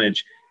to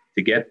manage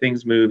to get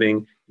things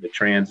moving, the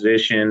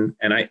transition.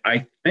 And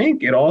I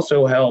think it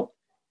also helped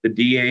the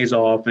DA's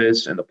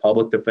office and the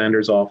public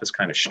defender's office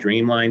kind of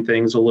streamline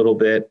things a little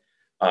bit.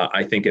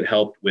 I think it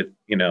helped with,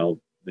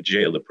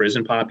 the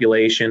prison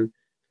population.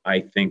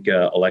 I think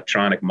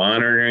electronic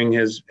monitoring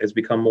has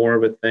become more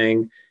of a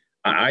thing.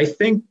 I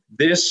think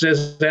this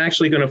is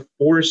actually going to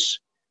force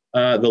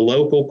the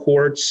local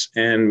courts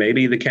and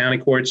maybe the county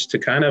courts to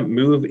kind of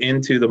move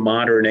into the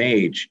modern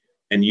age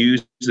and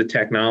use the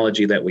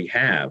technology that we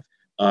have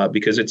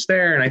because it's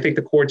there. And I think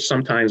the courts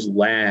sometimes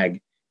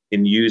lag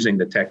in using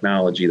the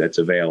technology that's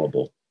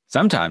available.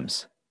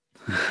 Sometimes.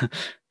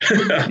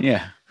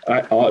 Yeah.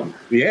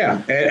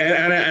 Yeah.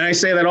 And I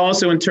say that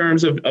also in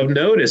terms of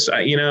notice.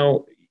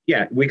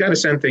 We got to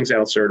send things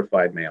out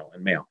certified mail.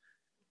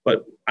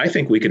 But I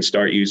think we can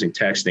start using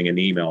texting and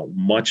email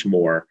much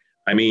more.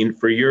 I mean,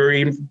 for your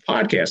even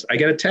podcast, I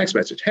get a text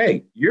message.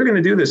 Hey, you're going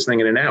to do this thing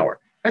in an hour.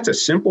 That's a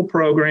simple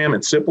program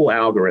and simple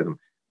algorithm.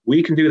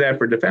 We can do that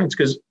for defendants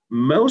because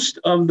most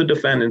of the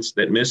defendants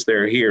that miss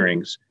their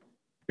hearings,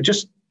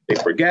 they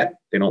forget.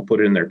 They don't put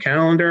it in their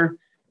calendar.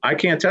 I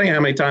can't tell you how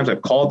many times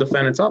I've called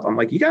defendants up. I'm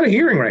like, you got a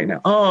hearing right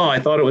now. Oh, I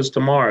thought it was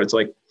tomorrow. It's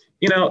like,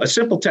 a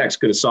simple text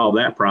could have solved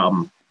that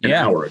problem an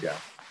hour ago.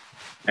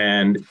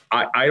 And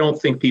I don't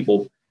think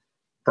people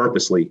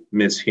purposely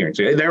miss hearings.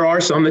 There are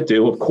some that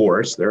do, of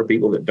course. There are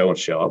people that don't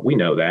show up. We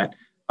know that.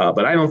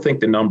 But I don't think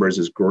the number is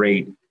as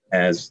great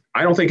as,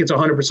 I don't think it's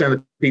 100% of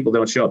the people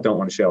don't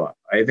want to show up.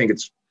 I think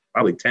it's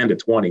probably 10 to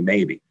 20,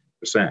 maybe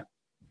 %.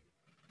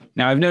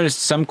 Now, I've noticed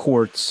some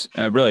courts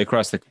really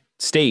across the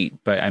state,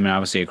 but I mean,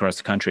 obviously across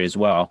the country as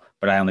well,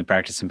 but I only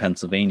practice in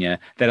Pennsylvania,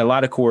 that a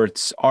lot of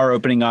courts are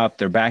opening up.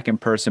 They're back in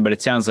person, but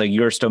it sounds like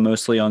you're still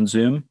mostly on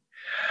Zoom.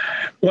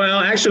 Well,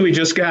 actually, we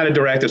just got a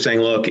directive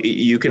saying, look,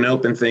 you can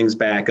open things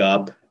back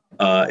up.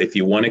 If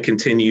you want to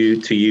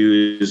continue to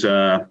use,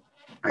 I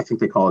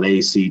think they call it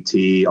ACT,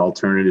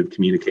 alternative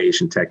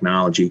communication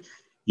technology,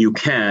 you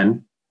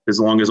can, as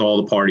long as all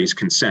the parties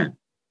consent,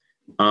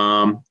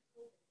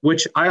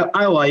 which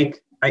I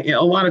like.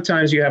 A lot of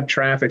times you have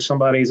traffic,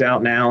 somebody's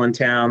out in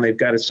Allentown, they've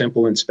got a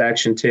simple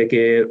inspection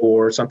ticket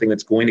or something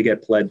that's going to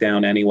get pled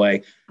down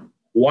anyway.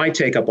 Why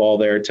take up all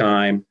their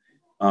time?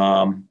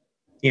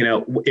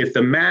 If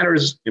the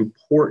matter's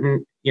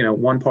important,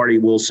 one party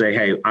will say,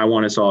 hey, I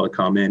want us all to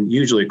come in.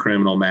 Usually a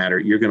criminal matter,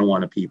 you're going to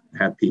want to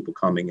have people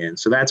coming in.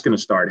 So that's going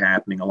to start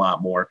happening a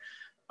lot more.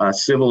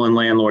 Civil and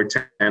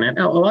landlord-tenant.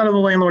 A lot of the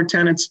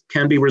landlord-tenants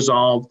can be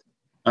resolved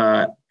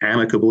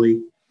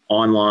amicably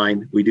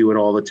online. We do it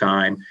all the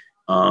time.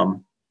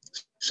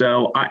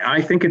 So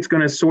I think it's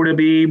going to sort of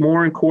be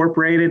more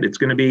incorporated. It's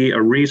going to be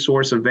a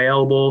resource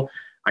available.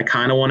 I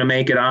kind of want to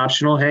make it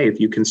optional. Hey, if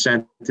you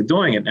consent to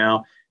doing it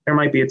now, there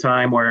might be a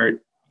time where,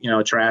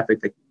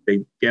 traffic,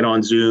 they get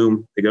on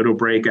Zoom, they go to a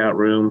breakout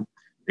room,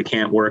 they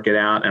can't work it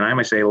out. And I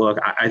might say, look,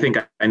 I think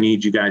I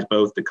need you guys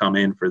both to come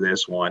in for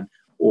this one.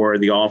 Or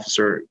the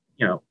officer,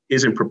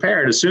 isn't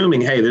prepared,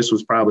 assuming, hey, this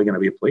was probably going to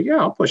be a plea. Yeah,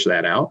 I'll push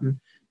that out and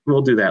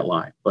we'll do that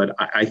live. But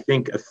I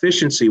think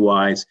efficiency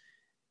wise,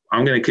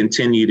 I'm going to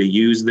continue to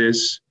use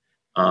this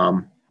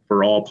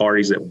for all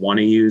parties that want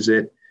to use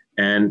it.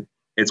 And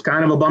it's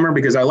kind of a bummer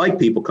because I like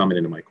people coming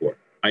into my court.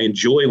 I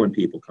enjoy when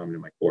people come into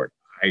my court.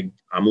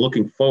 I'm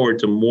looking forward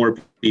to more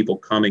people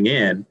coming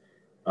in.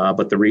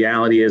 But the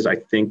reality is, I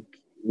think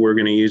we're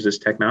going to use this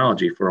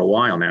technology for a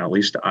while now. At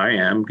least I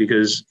am,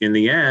 because in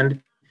the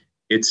end,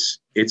 it's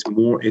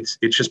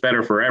just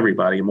better for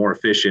everybody, more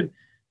efficient,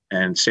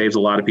 and saves a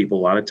lot of people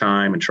a lot of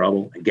time and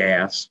trouble and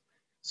gas.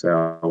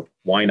 So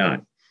why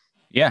not?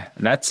 Yeah,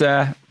 that's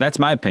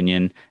my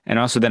opinion. And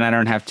also then I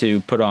don't have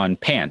to put on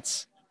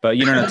pants, but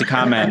you don't have to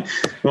comment.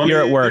 Well,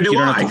 you're at work. You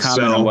don't have to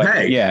comment on what,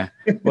 hey. Yeah.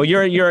 Well,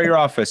 you're at your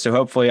office. So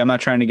hopefully I'm not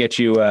trying to get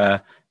you,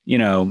 a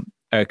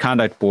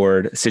conduct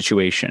board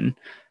situation.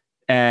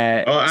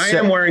 I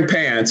am wearing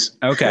pants.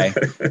 Okay.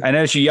 I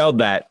noticed you yelled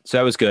that, so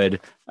that was good.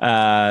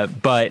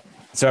 But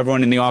so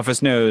everyone in the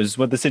office knows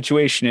what the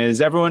situation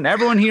is.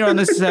 Everyone here on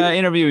this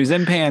interview is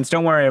in pants.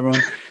 Don't worry,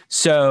 everyone.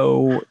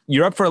 So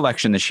you're up for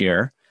election this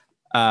year.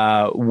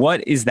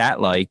 What is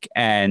that like?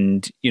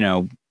 And,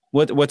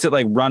 what's it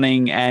like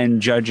running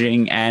and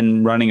judging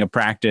and running a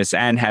practice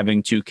and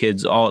having two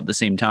kids all at the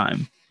same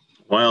time?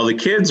 Well, the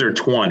kids are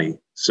 20,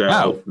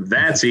 so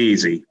That's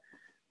easy.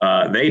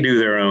 They do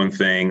their own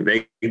thing.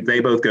 They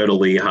both go to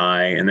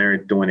Lehigh and they're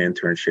doing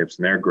internships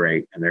and they're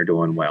great and they're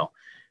doing well.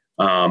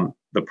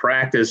 The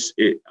practice,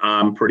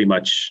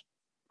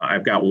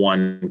 I've got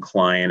one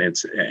client.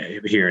 It's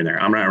here and there.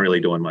 I'm not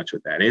really doing much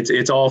with that.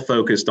 It's all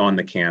focused on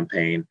the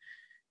campaign,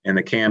 and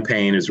the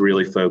campaign is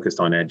really focused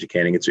on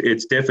educating.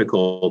 It's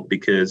difficult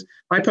because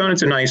my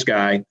opponent's a nice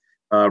guy,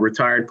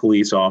 retired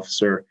police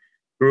officer,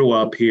 grew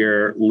up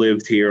here,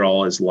 lived here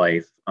all his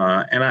life.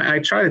 And I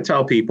try to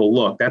tell people,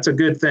 look, that's a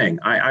good thing.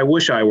 I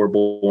wish I were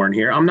born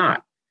here. I'm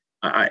not.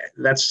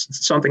 That's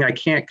something I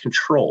can't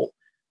control.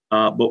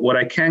 But what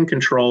I can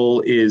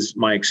control is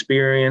my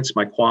experience,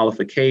 my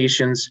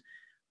qualifications,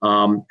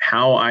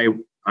 how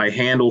I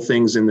handle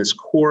things in this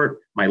court,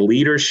 my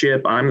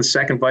leadership. I'm the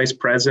second vice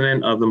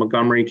president of the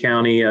Montgomery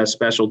County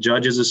Special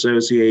Judges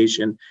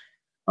Association.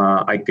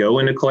 I go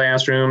into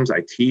classrooms.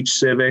 I teach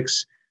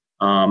civics.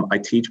 I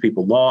teach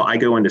people law. I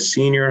go into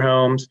senior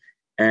homes.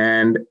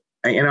 And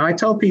I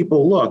tell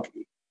people, look,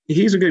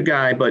 he's a good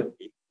guy, but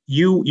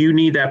you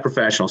need that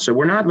professional. So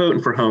we're not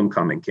voting for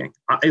homecoming king.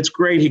 It's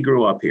great he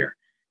grew up here.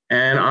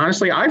 And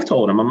honestly, I've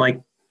told him, I'm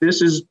like,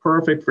 this is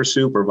perfect for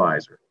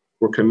supervisor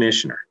or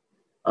commissioner,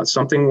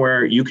 something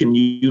where you can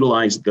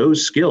utilize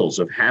those skills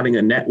of having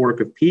a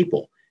network of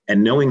people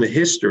and knowing the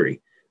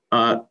history.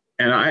 And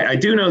I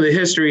do know the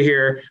history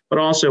here, but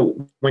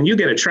also when you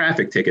get a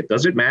traffic ticket,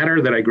 does it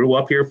matter that I grew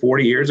up here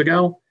 40 years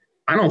ago?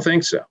 I don't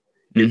think so.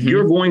 If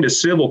you're going to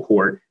civil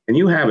court and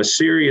you have a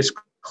serious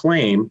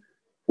claim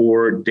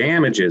for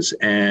damages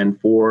and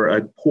for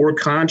a poor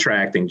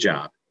contracting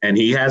job, and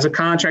he has a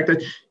contract,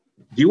 do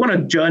you want a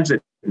judge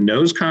that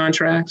knows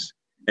contracts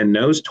and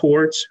knows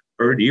torts,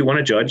 or do you want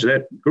a judge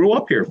that grew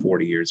up here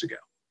 40 years ago?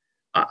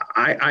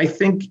 I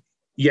think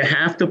you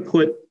have to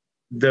put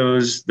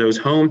those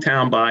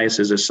hometown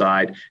biases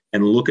aside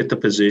and look at the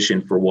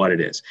position for what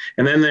it is.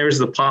 And then there's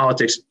the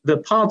politics. The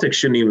politics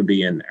shouldn't even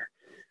be in there.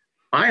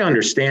 I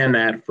understand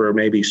that for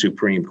maybe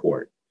Supreme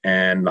Court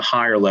and the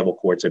higher level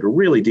courts that are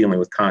really dealing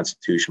with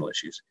constitutional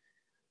issues.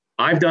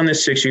 I've done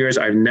this 6 years.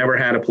 I've never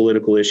had a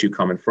political issue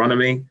come in front of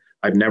me.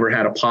 I've never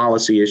had a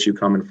policy issue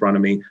come in front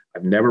of me.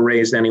 I've never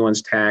raised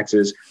anyone's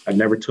taxes. I've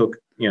never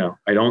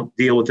I don't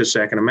deal with the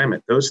Second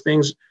Amendment. Those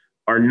things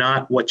are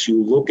not what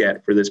you look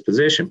at for this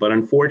position. But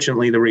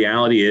unfortunately, the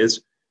reality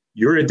is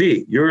you're a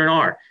D, you're an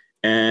R.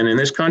 And in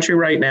this country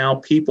right now,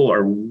 people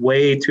are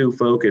way too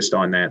focused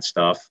on that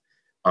stuff.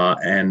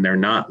 And they're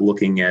not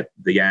looking at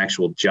the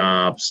actual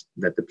jobs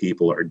that the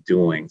people are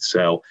doing.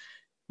 So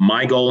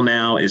my goal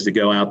now is to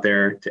go out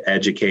there to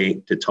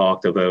educate, to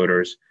talk to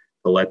voters,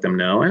 to let them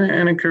know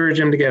and encourage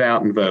them to get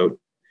out and vote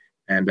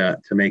and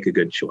to make a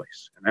good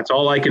choice. And that's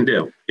all I can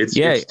do. It's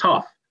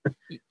tough.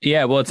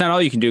 Yeah, well, it's not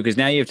all you can do because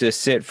now you have to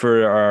sit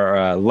for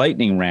our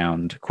lightning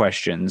round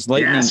questions,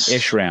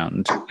 lightning-ish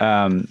round.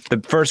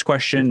 The first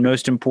question,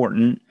 most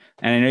important,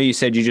 and I know you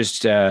said you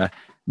just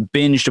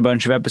binged a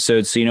bunch of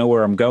episodes, so you know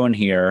where I'm going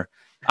here.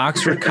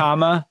 Oxford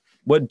comma.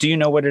 What do you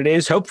know what it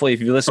is? Hopefully,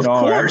 if you listen to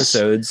all our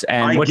episodes,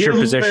 and what's your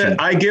position?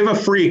 I give a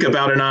freak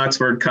about an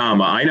Oxford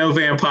comma. I know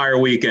Vampire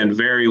Weekend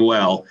very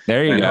well.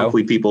 There you go.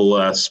 Hopefully, people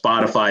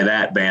Spotify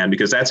that band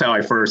because that's how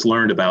I first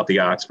learned about the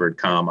Oxford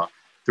comma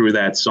through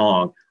that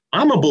song.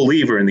 I'm a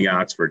believer in the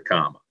Oxford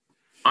comma.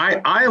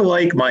 I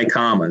like my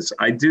commas.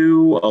 I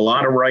do a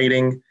lot of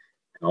writing.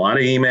 A lot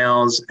of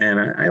emails, and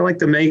I like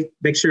to make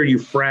sure you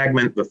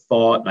fragment the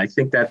thought, and I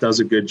think that does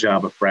a good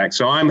job of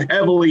So I'm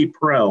heavily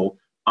pro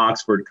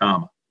Oxford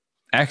comma.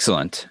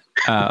 Excellent.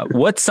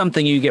 What's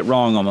something you get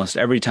wrong almost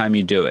every time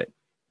you do it?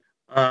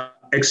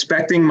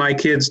 Expecting my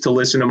kids to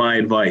listen to my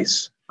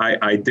advice.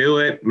 I do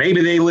it.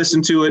 Maybe they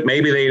listen to it,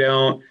 maybe they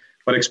don't,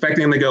 but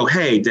expecting them to go,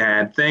 hey,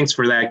 Dad, thanks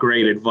for that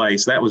great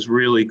advice. That was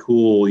really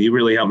cool. You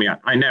really helped me out.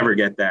 I never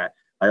get that.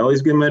 I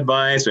always give them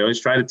advice. I always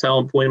try to tell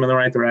them, point them in the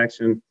right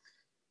direction.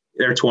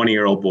 They're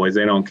 20-year-old boys.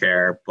 They don't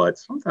care, but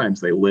sometimes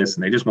they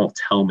listen. They just won't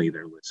tell me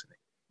they're listening.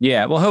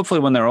 Yeah. Well, hopefully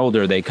when they're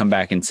older, they come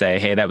back and say,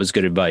 hey, that was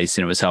good advice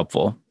and it was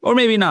helpful. Or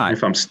maybe not.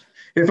 If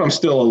I'm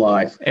still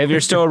alive. If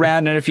you're still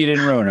around and if you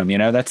didn't ruin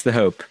them, that's the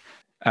hope.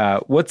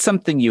 What's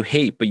something you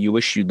hate, but you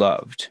wish you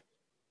loved?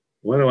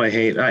 What do I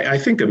hate? I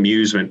think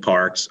amusement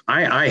parks.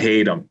 I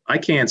hate them. I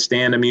can't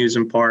stand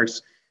amusement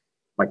parks.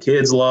 My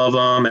kids love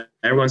them.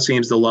 Everyone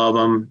seems to love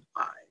them.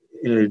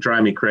 It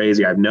drives me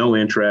crazy. I have no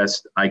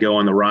interest. I go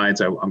on the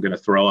rides. I'm going to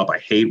throw up. I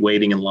hate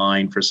waiting in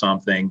line for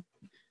something.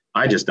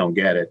 I just don't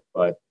get it.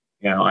 But,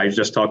 I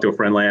just talked to a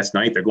friend last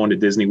night. They're going to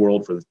Disney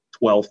World for the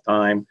 12th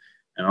time.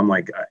 And I'm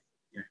like,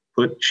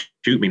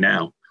 shoot me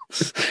now.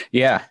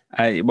 Yeah.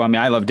 I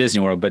love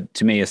Disney World, but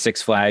to me, a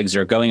Six Flags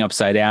or going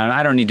upside down,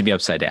 I don't need to be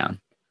upside down.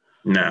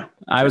 No.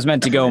 I was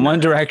meant to go in one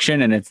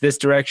direction and it's this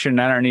direction.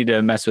 I don't need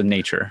to mess with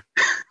nature.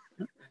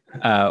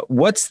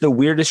 What's the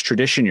weirdest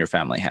tradition your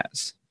family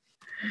has?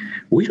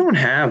 We don't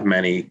have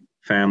many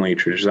family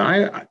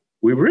traditions.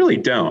 We really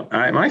don't.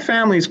 My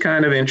family's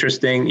kind of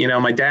interesting.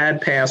 My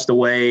dad passed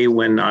away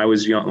when I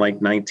was young,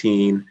 like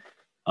 19.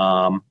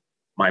 My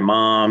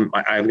mom,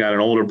 I've got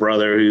an older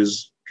brother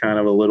who's kind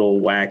of a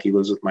little wacky,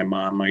 lives with my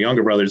mom. My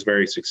younger brother's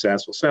very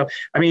successful. So,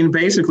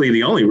 basically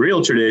the only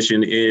real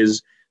tradition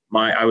is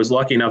I was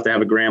lucky enough to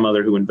have a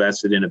grandmother who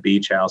invested in a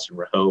beach house in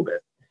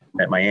Rehoboth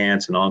that my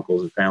aunts and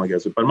uncles and family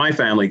goes to. But my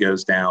family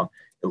goes down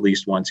at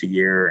least once a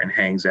year and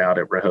hangs out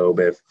at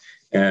Rehoboth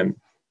and,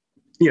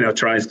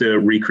 tries to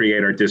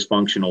recreate our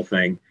dysfunctional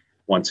thing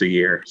once a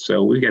year.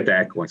 So we get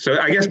that going. So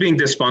I guess being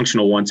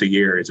dysfunctional once a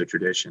year is a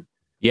tradition.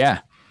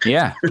 Yeah.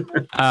 Yeah.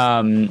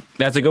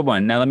 That's a good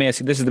one. Now let me ask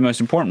you, this is the most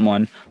important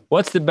one.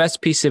 What's the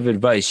best piece of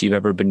advice you've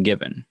ever been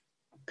given?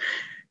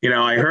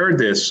 I heard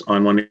this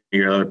on one of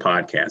your other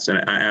podcasts, and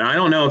I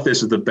don't know if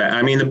this is the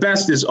best. The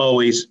best is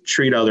always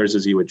treat others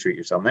as you would treat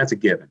yourself. And that's a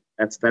given.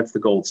 That's the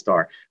gold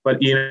star.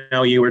 But,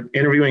 you were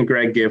interviewing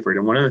Greg Gifford,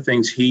 and one of the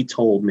things he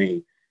told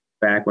me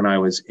back when I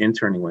was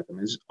interning with him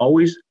is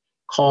always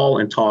call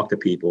and talk to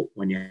people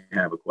when you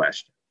have a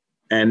question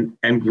and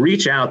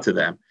reach out to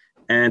them.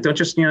 And don't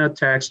just,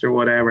 text or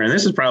whatever. And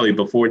this is probably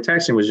before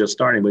texting was just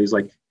starting, but he's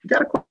like, you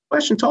got a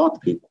question, talk to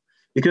people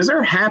because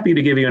they're happy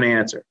to give you an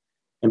answer.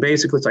 And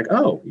basically it's like,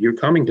 oh, you're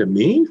coming to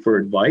me for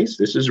advice.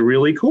 This is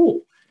really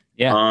cool.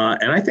 Yeah.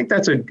 And I think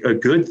that's a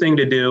good thing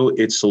to do.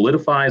 It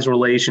solidifies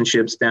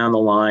relationships down the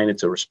line.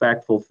 It's a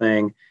respectful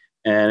thing.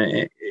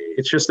 And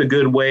it's just a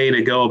good way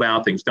to go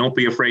about things. Don't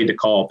be afraid to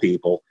call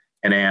people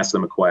and ask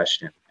them a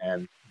question.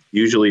 And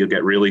usually you'll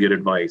get really good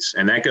advice.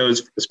 And that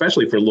goes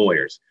especially for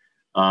lawyers,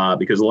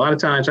 because a lot of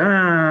times,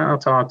 I'll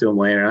talk to them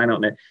later. I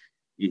don't know.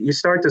 you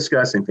start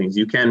discussing things,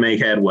 you can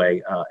make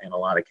headway in a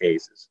lot of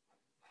cases.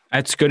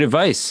 That's good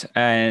advice.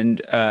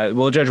 And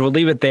well, Judge, we'll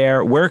leave it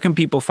there. Where can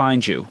people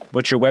find you?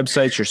 What's your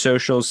websites, your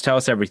socials? Tell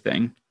us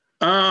everything.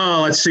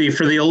 Oh, let's see.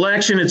 For the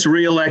election, it's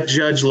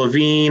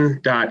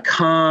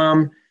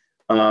reelectjudgelevine.com.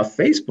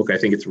 Facebook, I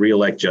think it's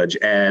Reelect Judge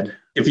Ed.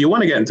 If you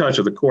want to get in touch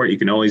with the court, you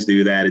can always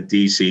do that at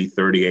DC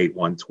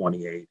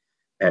 38128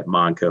 at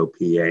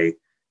moncopa.org.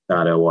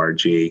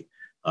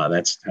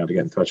 That's how to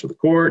get in touch with the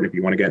court. And if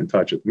you want to get in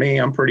touch with me,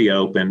 I'm pretty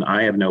open.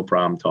 I have no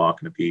problem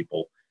talking to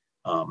people.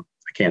 I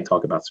can't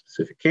talk about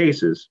specific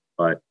cases,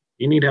 but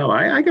you need help.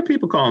 I get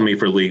people calling me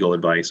for legal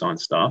advice on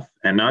stuff,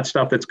 and not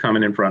stuff that's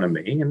coming in front of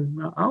me, and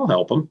I'll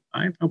help them.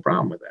 I have no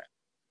problem with that.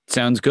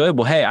 Sounds good.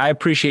 Well, hey, I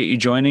appreciate you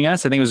joining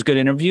us. I think it was a good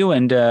interview,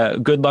 and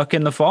good luck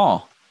in the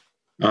fall.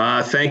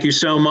 Thank you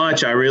so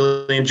much. I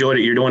really enjoyed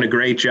it. You're doing a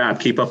great job.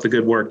 Keep up the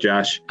good work,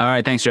 Josh. All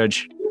right. Thanks,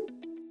 Judge.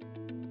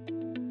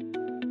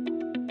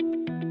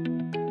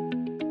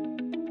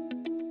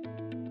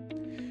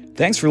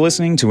 Thanks for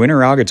listening to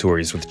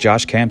Interrogatories with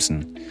Josh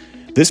Campson.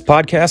 This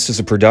podcast is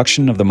a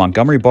production of the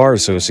Montgomery Bar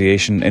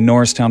Association in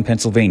Norristown,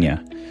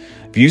 Pennsylvania.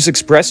 Views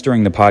expressed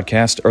during the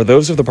podcast are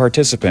those of the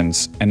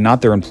participants and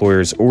not their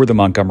employers or the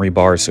Montgomery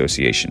Bar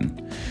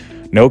Association.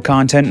 No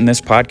content in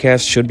this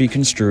podcast should be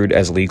construed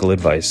as legal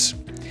advice.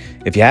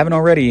 If you haven't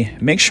already,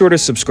 make sure to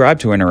subscribe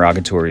to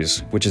Interrogatories,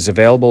 which is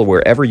available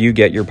wherever you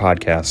get your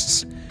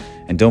podcasts.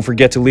 And don't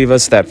forget to leave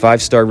us that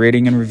 5-star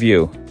rating and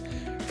review.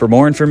 For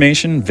more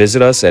information,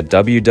 visit us at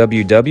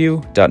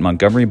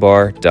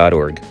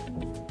www.montgomerybar.org.